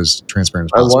keep it as transparent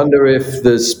as possible. I wonder if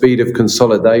the speed of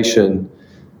consolidation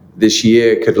this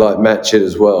year could match it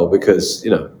as well, because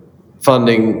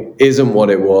funding isn't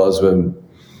what it was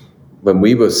when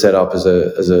we were set up as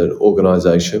an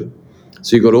organization.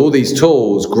 So you've got all these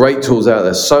tools, great tools out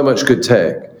there, so much good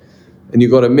tech. And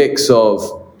you've got a mix of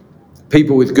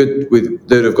people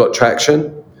that have got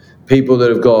traction, people that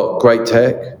have got great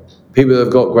tech, people that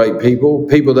have got great people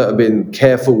that have been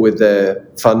careful with their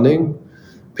funding,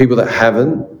 people that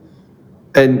haven't.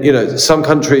 And some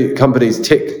companies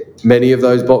tick many of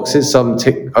those boxes, some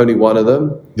tick only one of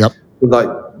them. Yep.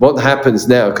 What happens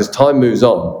now? Because time moves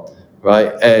on,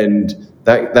 right? And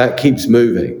that keeps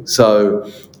moving.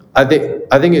 So I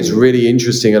think it's really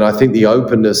interesting, and I think the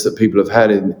openness that people have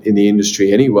had in the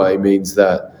industry anyway means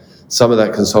that some of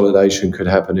that consolidation could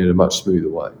happen in a much smoother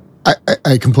way.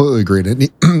 I completely agree.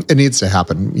 It needs to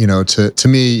happen. To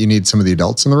me, you need some of the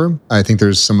adults in the room. I think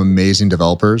there's some amazing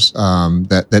developers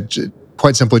that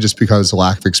quite simply just because the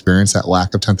lack of experience, that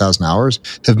lack of 10,000 hours,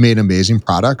 have made amazing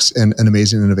products and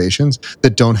amazing innovations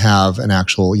that don't have an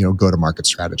actual go-to-market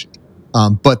strategy.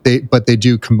 But they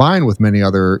do combine with many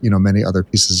other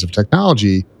pieces of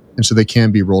technology, and so they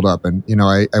can be rolled up. And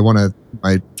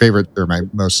my favorite or my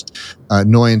most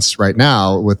annoyance right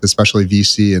now with especially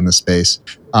VC in the space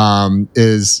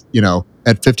is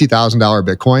at $50,000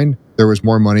 Bitcoin, there was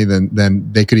more money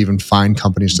than they could even find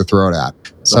companies to throw it at.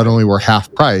 Suddenly we're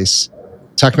half price.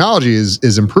 Technology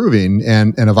is improving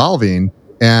and evolving,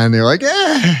 and they're like,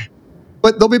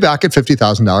 but they'll be back at $50,000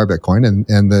 Bitcoin,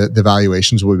 and the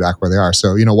valuations will be back where they are.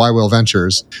 So, Y-Whale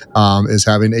Ventures is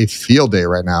having a field day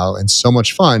right now, and so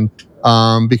much fun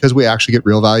because we actually get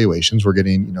real valuations. We're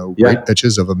getting great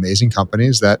pitches of amazing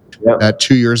companies that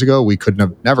 2 years ago we couldn't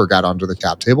have never got onto the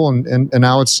cap table, and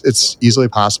now it's easily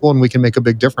possible, and we can make a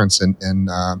big difference in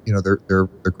their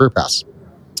career paths.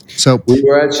 So we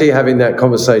were actually having that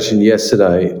conversation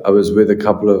yesterday. I was with a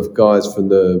couple of guys from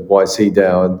the YC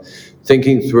DAO and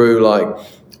thinking through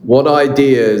what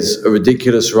ideas are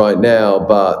ridiculous right now,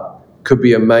 but could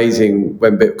be amazing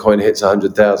when Bitcoin hits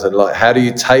 100,000. How do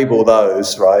you table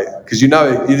those, right? Because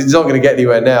it's not going to get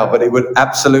anywhere now, but it would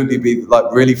absolutely be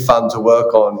really fun to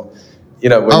work on. When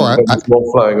there's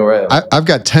more flowing around. I've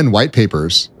got 10 white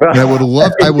papers. And I would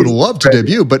love to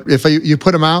debut, but if you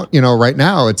put them out, right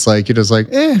now, it's like you're just like,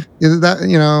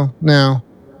 no,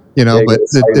 but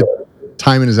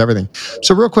timing is everything.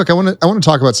 So real quick, I want to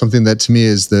talk about something that to me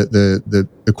is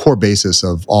the core basis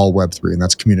of all Web3, and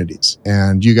that's communities.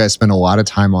 And you guys spend a lot of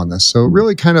time on this. So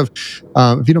really kind of,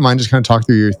 if you don't mind, just kind of talk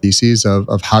through your theses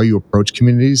of how you approach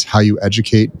communities, how you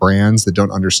educate brands that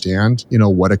don't understand,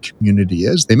 what a community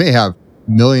is. They may have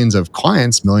millions of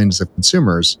clients, millions of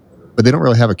consumers, but they don't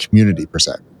really have a community per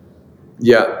se.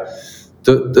 Yeah,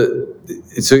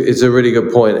 it's a really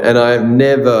good point. And I've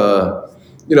never,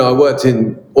 I worked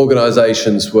in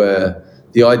organizations where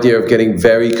the idea of getting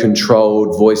very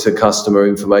controlled voice of customer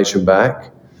information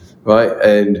back, right?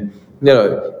 And,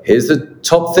 here's the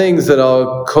top things that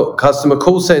our customer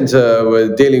call center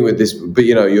were dealing with this, but,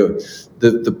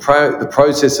 the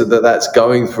process that's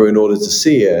going through in order to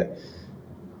see it,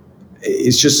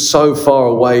 it's just so far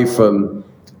away from,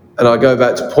 and I go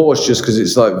back to Porsche just because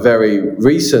it's very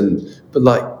recent,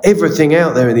 but everything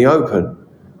out there in the open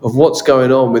of what's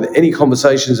going on with any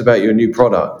conversations about your new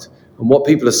product and what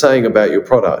people are saying about your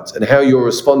product and how you're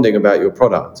responding about your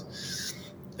product.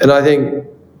 And I think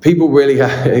people really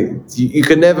you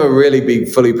can never really be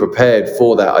fully prepared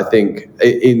for that, I think,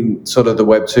 in sort of the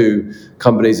Web2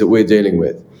 companies that we're dealing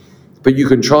with. But you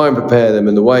can try and prepare them,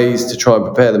 and the ways to try and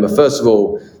prepare them are, first of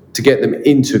all, to get them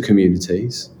into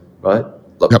communities, right?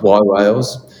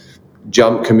 Y-Whales,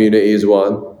 Jump community is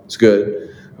one. It's good,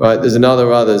 right? There's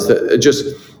others that are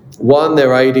just, one,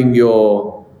 they're aiding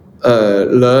your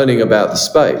learning about the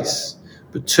space.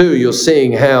 But two, you're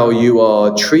seeing how you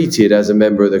are treated as a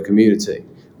member of the community,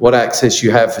 what access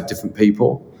you have for different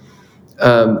people,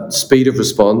 speed of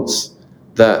response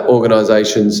that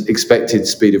organizations, expected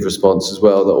speed of response as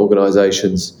well that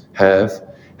organizations have,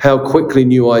 how quickly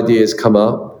new ideas come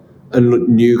up, and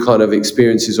new kind of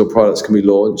experiences or products can be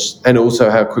launched, and also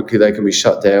how quickly they can be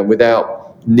shut down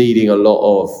without needing a lot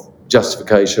of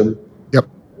justification. Yep.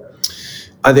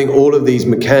 I think all of these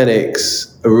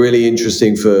mechanics are really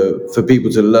interesting for people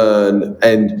to learn,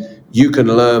 and you can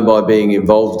learn by being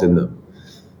involved in them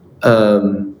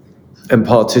and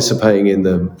participating in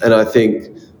them. And I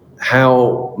think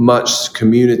how much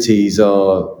communities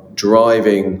are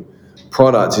driving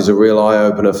products is a real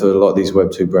eye-opener for a lot of these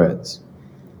Web2 brands.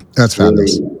 That's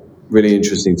fabulous. Really, really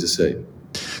interesting to see.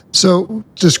 So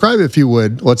describe, if you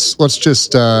would, let's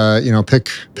just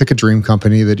pick a dream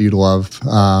company that you'd love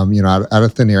out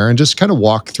of thin air, and just kind of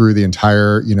walk through the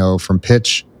entire from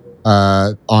pitch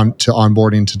on to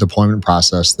onboarding to deployment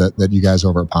process that you guys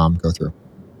over at Palm go through.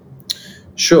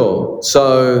 Sure.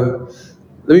 So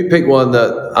let me pick one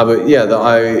that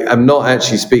I am not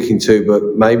actually speaking to,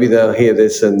 but maybe they'll hear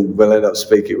this and we'll end up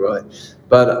speaking, right?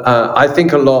 But I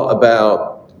think a lot about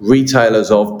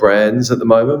retailers of brands at the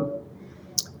moment.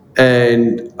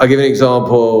 And I'll give an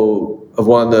example of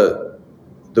one that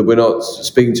we're not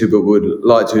speaking to but would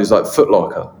like to, is Foot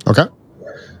Locker. Okay.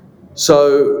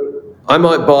 So I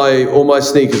might buy all my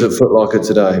sneakers at Foot Locker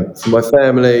today. For my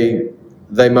family,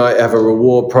 they might have a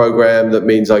reward program that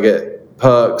means I get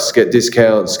perks, get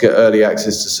discounts, get early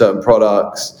access to certain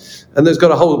products. And there's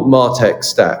got a whole MarTech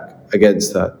stack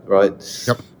against that, right?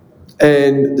 Yep.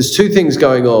 And there's two things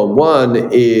going on. One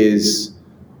is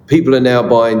people are now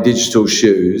buying digital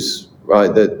shoes,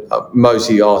 right, that are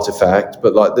mostly artifact,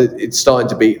 but like it's starting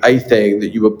to be a thing that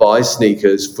you would buy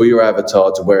sneakers for your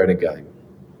avatar to wear in a game.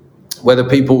 Whether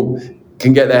people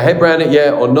can get their head around it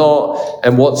yet or not,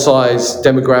 and what size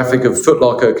demographic of Foot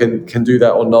Locker can do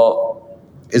that or not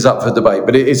is up for debate,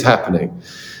 but it is happening.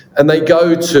 And they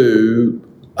go to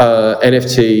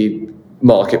NFT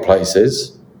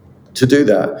marketplaces to do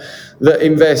that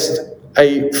invest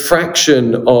a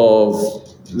fraction of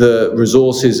the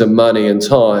resources and money and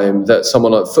time that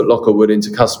someone like Foot Locker would into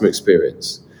customer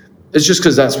experience. It's just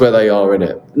because that's where they are in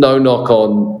it. No knock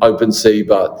on OpenSea,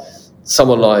 but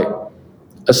someone like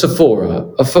a Sephora,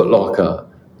 a Foot Locker,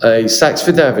 a Saks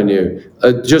Fifth Avenue,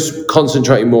 just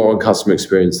concentrating more on customer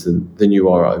experience than you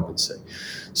are at OpenSea.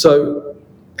 So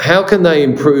how can they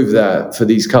improve that for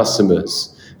these customers?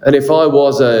 And if I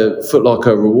was a Foot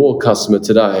Locker reward customer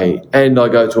today and I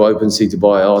go to OpenSea to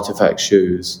buy artifact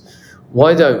shoes,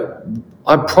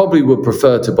 I probably would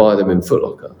prefer to buy them in Foot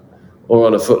Locker or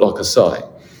on a Foot Locker site.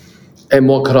 And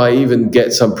what could I even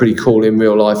get some pretty cool in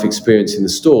real life experience in the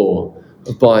store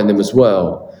of buying them as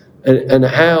well? And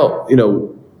how,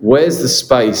 where's the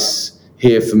space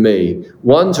here for me?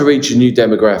 One, to reach a new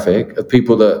demographic of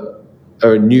people that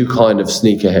are a new kind of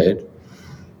sneakerhead.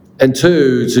 And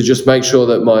two, to just make sure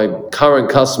that my current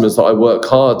customers that I work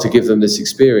hard to give them this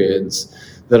experience,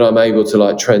 that I'm able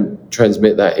to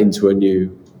transmit that into a new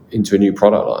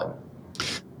product line.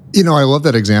 I love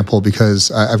that example because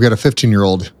I've got a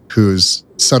 15-year-old who's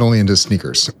suddenly into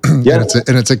sneakers, Yeah.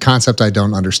 and it's a concept I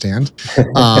don't understand.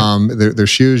 They're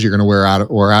shoes you're going to wear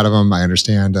out of them. I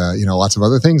understand, lots of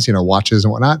other things, watches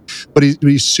and whatnot. But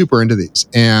he's super into these,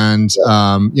 and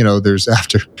there's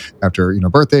after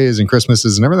birthdays and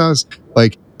Christmases and everything else,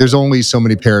 like there's only so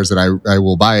many pairs that I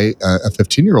will buy a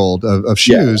 15-year-old of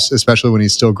shoes, especially when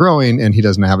he's still growing and he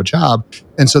doesn't have a job.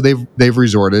 And so they've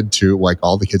resorted to, like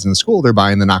all the kids in the school, they're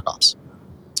buying the knockoffs.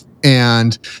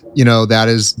 And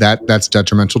that's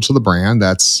detrimental to the brand.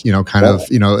 That's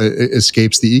it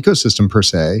escapes the ecosystem per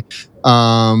se.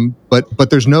 But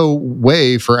there's no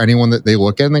way for anyone that they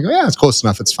look at and they go, yeah, it's close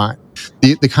enough, it's fine.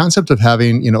 The concept of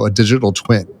having a digital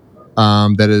twin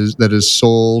that is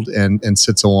sold and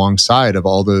sits alongside of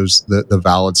all those the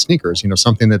valid sneakers,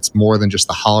 something that's more than just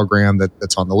the hologram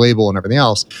that's on the label and everything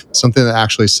else, something that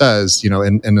actually says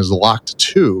and is locked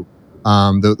to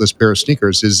this pair of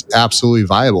sneakers is absolutely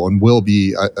viable and will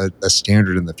be a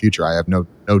standard in the future. I have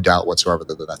no doubt whatsoever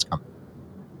that that's coming.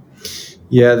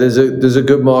 Yeah, there's a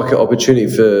good market opportunity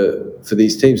for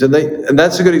these teams, and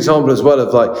that's a good example as well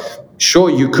of like,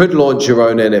 sure, you could launch your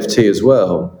own NFT as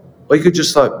well, or you could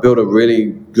just build a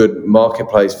really good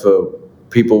marketplace for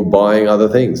people buying other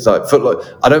things. Like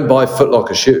I don't buy Foot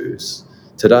Locker shoes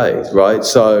today, right?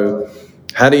 So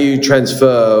how do you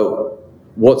transfer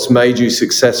what's made you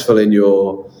successful in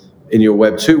your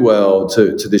Web 2 world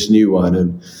to this new one?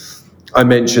 And I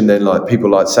mentioned then people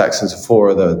like Saks and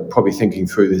Sephora, they're probably thinking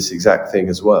through this exact thing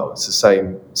as well. It's the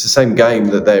same game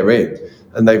that they're in,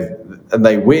 and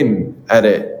they win at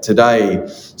it today.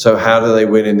 So how do they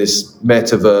win in this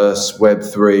metaverse Web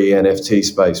 3 NFT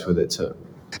space with it too?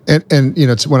 And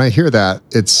when I hear that,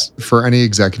 it's for any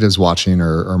executives watching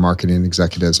or marketing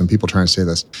executives and people trying to say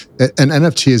this, an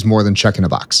NFT is more than checking a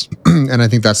box. And I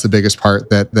think that's the biggest part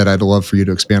that I'd love for you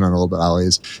to expand on a little bit, Olly,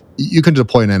 is you can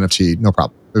deploy an NFT, no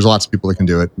problem. There's lots of people that can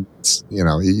do it. It's,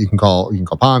 you can call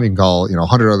Palm, you can call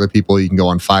 100 other people, you can go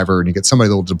on Fiverr and you get somebody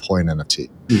that will deploy an NFT.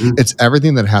 Mm-hmm. It's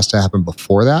everything that has to happen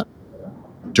before that,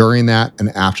 during that, and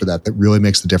after that really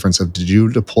makes the difference of, did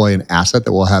you deploy an asset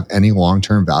that will have any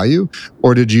long-term value,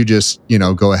 or did you just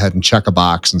go ahead and check a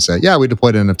box and say, yeah, we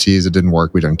deployed NFTs, it didn't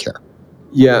work, we don't care.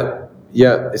 Yeah,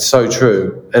 it's so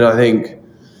true. And I think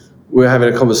we were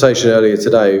having a conversation earlier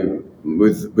today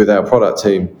with our product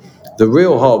team. The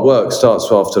real hard work starts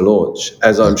after launch,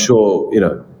 as I'm sure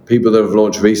people that have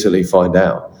launched recently find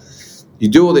out. You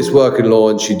do all this work in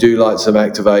launch, you do some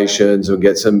activations and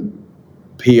get some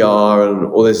PR and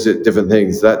all these different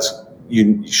things. You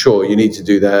need to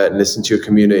do that and listen to your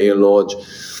community and launch.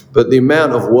 But the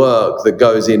amount of work that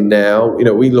goes in now,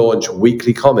 we launch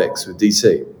weekly comics with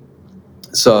DC.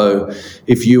 So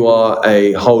if you are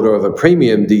a holder of a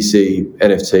premium DC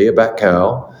NFT, a back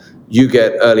cow, you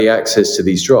get early access to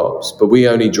these drops. But we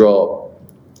only drop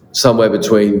somewhere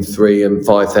between 3,000 and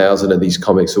 5,000 of these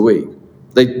comics a week.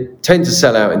 They tend to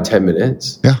sell out in 10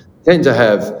 minutes. Yeah. Tend to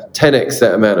have 10x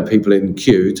that amount of people in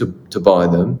queue to buy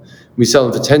them. We sell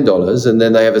them for $10, and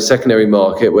then they have a secondary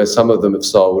market where some of them have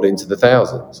sold into the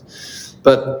thousands.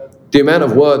 But the amount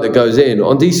of work that goes in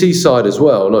on DC's side as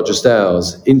well, not just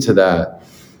ours, into that,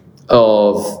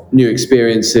 of new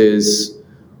experiences.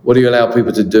 What do you allow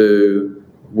people to do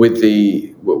with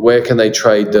where can they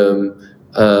trade them?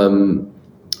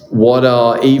 What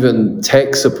are even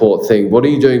tech support things? What are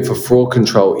you doing for fraud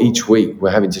control each week?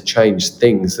 We're having to change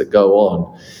things that go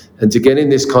on. And to get in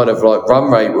this kind of like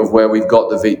run rate of where we've got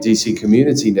the DC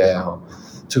community now,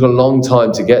 took a long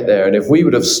time to get there. And if we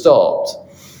would have stopped,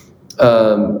 there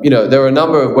are a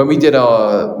number of when we did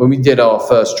our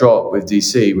first drop with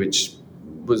DC, which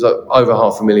was over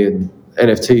 500,000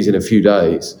 NFTs in a few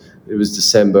days. It was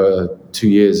December 2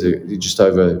 years ago, just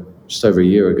over a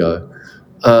year ago.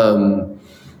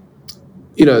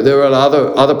 There were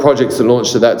other projects that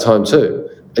launched at that time too,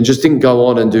 and just didn't go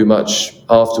on and do much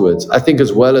afterwards. I think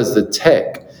as well as the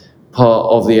tech part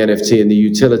of the NFT and the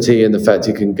utility and the fact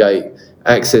you can gate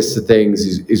access to things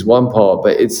is one part,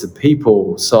 but it's the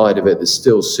people side of it that's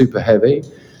still super heavy,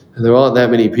 and there aren't that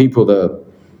many people that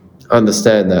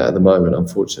understand that at the moment,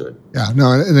 unfortunately. Yeah,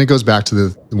 no, and it goes back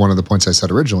to one of the points I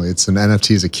said originally. It's an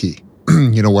NFT is a key.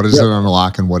 What does it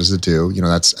unlock and what does it do?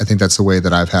 I think that's the way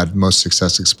that I've had most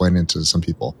success explaining it to some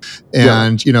people.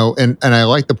 And, and I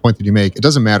like the point that you make. It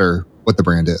doesn't matter what the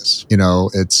brand is.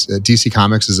 It's DC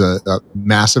Comics is a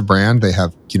massive brand. They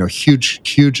have,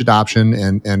 huge adoption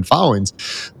and followings.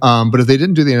 But if they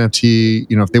didn't do the NFT,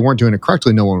 if they weren't doing it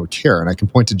correctly, no one would care. And I can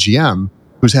point to GM,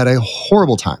 who's had a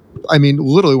horrible time. I mean,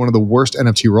 literally one of the worst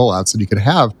NFT rollouts that you could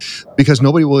have, because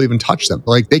nobody will even touch them.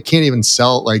 Like, they can't even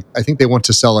sell, I think they want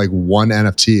to sell one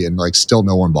NFT and still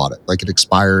no one bought it. It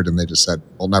expired and they just said,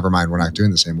 well, never mind, we're not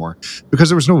doing this anymore, because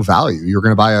there was no value. You're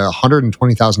going to buy a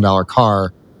 $120,000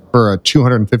 car for a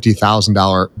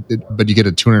 $250,000, but you get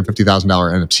a $250,000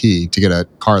 NFT to get a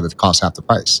car that costs half the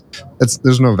price.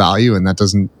 There's no value, and that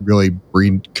doesn't really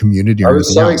breed community. I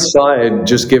was so excited,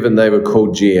 just given they were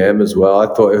called GM as well. I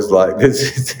thought it was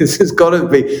this has got to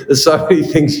be. There's so many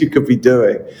things you could be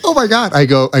doing. Oh my God! I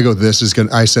go. This is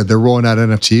gonna. I said they're rolling out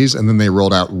NFTs, and then they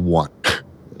rolled out one.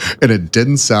 And it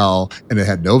didn't sell, and it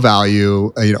had no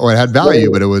value. It had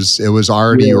value, but it was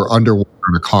already you were underwater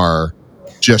in a car.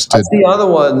 I see other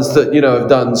ones that have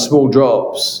done small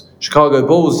drops. Chicago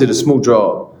Bulls did a small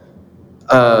drop,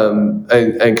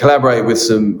 and collaborate with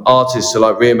some artists to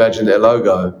reimagine their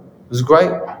logo. It was great.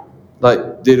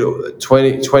 Did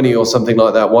 20 or something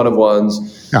like that. One of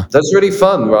ones. Yeah. That's really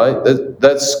fun, right?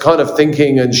 That's kind of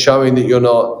thinking and showing that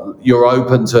you're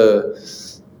open to,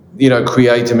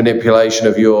 creative manipulation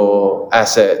of your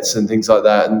assets and things like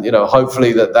that. And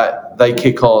hopefully that they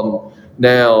kick on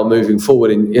now moving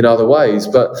forward in other ways.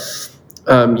 But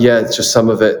it's just some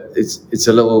of it, it's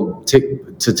a little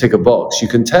tick a box. You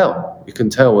can tell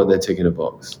when they're ticking a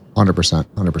box.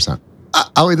 100%.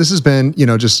 Olly, this has been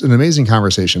just an amazing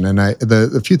conversation, and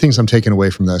the few things I'm taking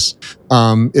away from this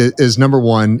is number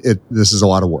one, this is a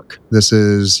lot of work. This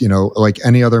is like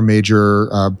any other major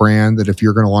brand, that if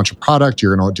you're going to launch a product,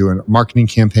 you're going to do a marketing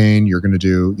campaign, you're going to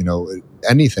do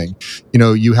anything,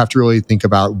 you have to really think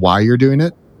about why you're doing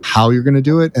it, how you're going to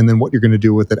do it, and then what you're going to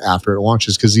do with it after it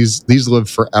launches, because these live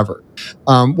forever.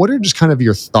 What are just kind of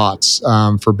your thoughts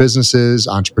for businesses,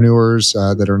 entrepreneurs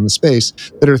that are in the space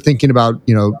that are thinking about,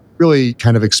 really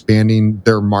kind of expanding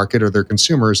their market or their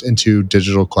consumers into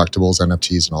digital collectibles,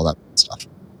 NFTs, and all that stuff?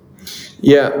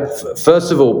 Yeah,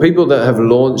 first of all, people that have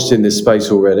launched in this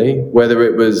space already, whether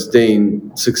it was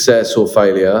deemed success or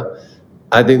failure,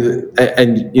 I think that,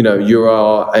 and you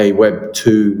are a Web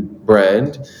 2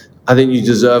 brand, I think you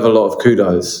deserve a lot of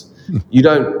kudos. You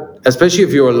don't, especially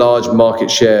if you're a large market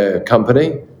share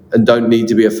company and don't need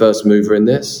to be a first mover in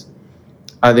this.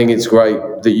 I think it's great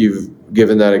that you've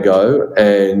given that a go,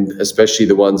 and especially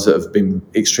the ones that have been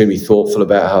extremely thoughtful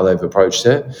about how they've approached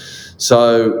it.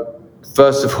 So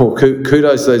first of all,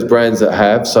 kudos to those brands that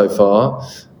have so far,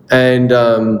 and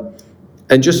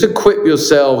just equip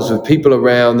yourselves with people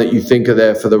around that you think are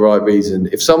there for the right reason.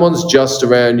 If someone's just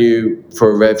around you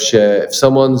for a rev share, if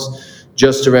someone's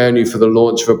just around you for the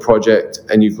launch of a project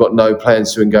and you've got no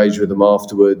plans to engage with them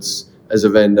afterwards as a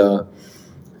vendor,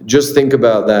 just think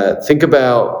about that. Think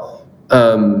about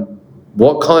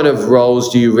what kind of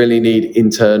roles do you really need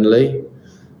internally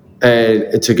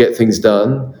and to get things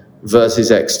done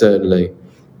versus externally.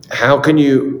 How can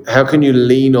you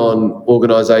lean on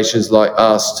organizations like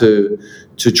us to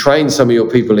train some of your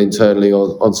people internally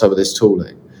on some of this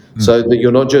tooling, so that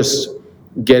you're not just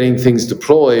getting things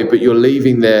deployed, but you're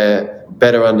leaving there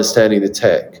better understanding the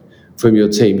tech from your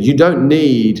team. You don't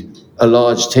need a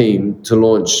large team to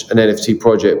launch an NFT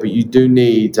project, but you do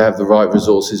need to have the right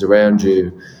resources around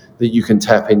you that you can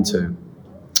tap into.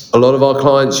 A lot of our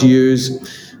clients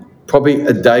use probably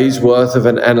a day's worth of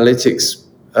an analytics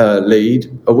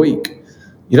lead a week.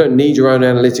 You don't need your own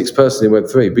analytics person in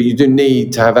Web3, but you do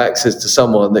need to have access to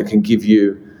someone that can give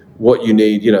you what you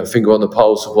need, finger on the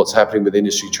pulse of what's happening with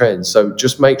industry trends. So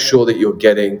just make sure that you're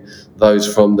getting those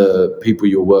from the people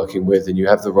you're working with and you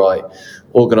have the right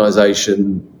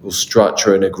organizational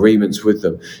structure and agreements with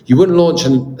them. You wouldn't launch a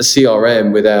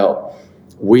CRM without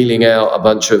wheeling out a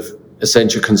bunch of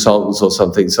essential consultants or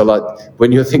something. So like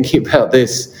when you're thinking about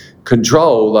this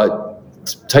control, like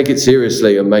take it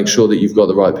seriously and make sure that you've got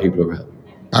the right people around.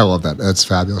 I love that. That's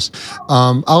fabulous.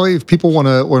 Olly, if people want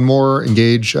to learn more,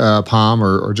 engage Palm,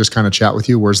 or just kind of chat with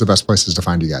you, where's the best places to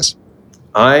find you guys?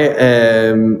 I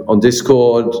am on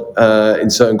Discord in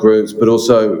certain groups, but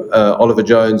also Oliver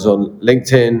Jones on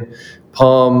LinkedIn,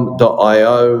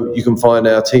 palm.io. You can find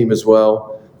our team as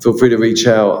well. Feel free to reach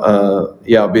out.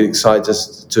 I'll be excited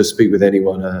to speak with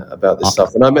anyone about this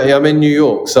stuff. And I'm in New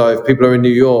York, so if people are in New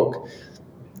York,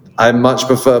 I much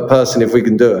prefer person if we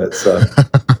can do it. So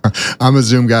I'm a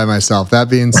Zoom guy myself. That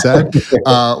being said,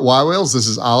 Y Whales, this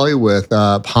is Olly with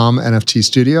Palm NFT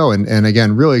Studio, and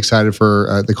again, really excited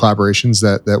for the collaborations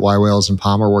that Y Whales and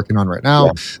Palm are working on right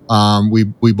now. Yeah.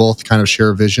 We both kind of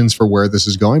share visions for where this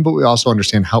is going, but we also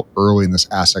understand how early in this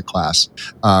asset class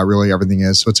really everything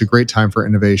is. So it's a great time for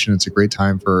innovation. It's a great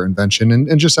time for invention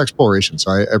and just exploration. So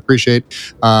I appreciate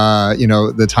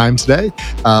the time today.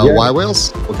 Y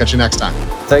Whales, we'll catch you next time.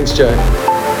 Thanks, Joe.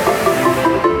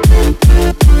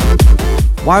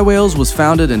 Y Whales was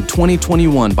founded in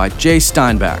 2021 by Jay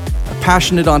Steinbach, a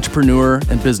passionate entrepreneur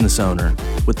and business owner,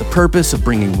 with the purpose of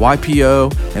bringing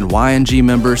YPO and YNG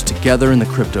members together in the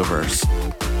cryptoverse.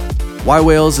 Y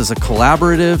Whales is a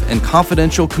collaborative and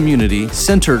confidential community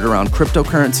centered around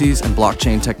cryptocurrencies and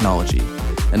blockchain technology,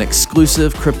 an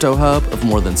exclusive crypto hub of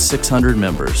more than 600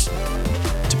 members.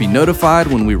 To be notified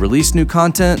when we release new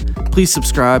content, please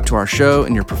subscribe to our show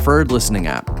in your preferred listening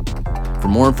app. For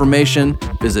more information,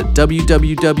 visit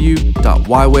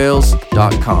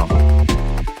www.ywhales.com.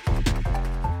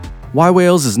 Y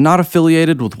Whales is not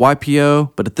affiliated with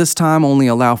YPO, but at this time only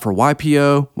allow for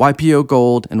YPO, YPO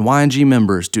Gold, and YNG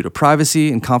members due to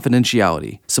privacy and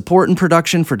confidentiality. Support and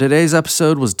production for today's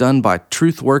episode was done by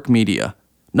Truthwork Media.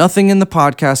 Nothing in the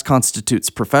podcast constitutes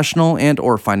professional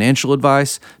and/or financial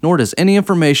advice, nor does any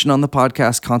information on the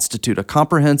podcast constitute a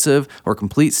comprehensive or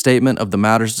complete statement of the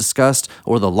matters discussed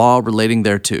or the law relating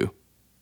thereto.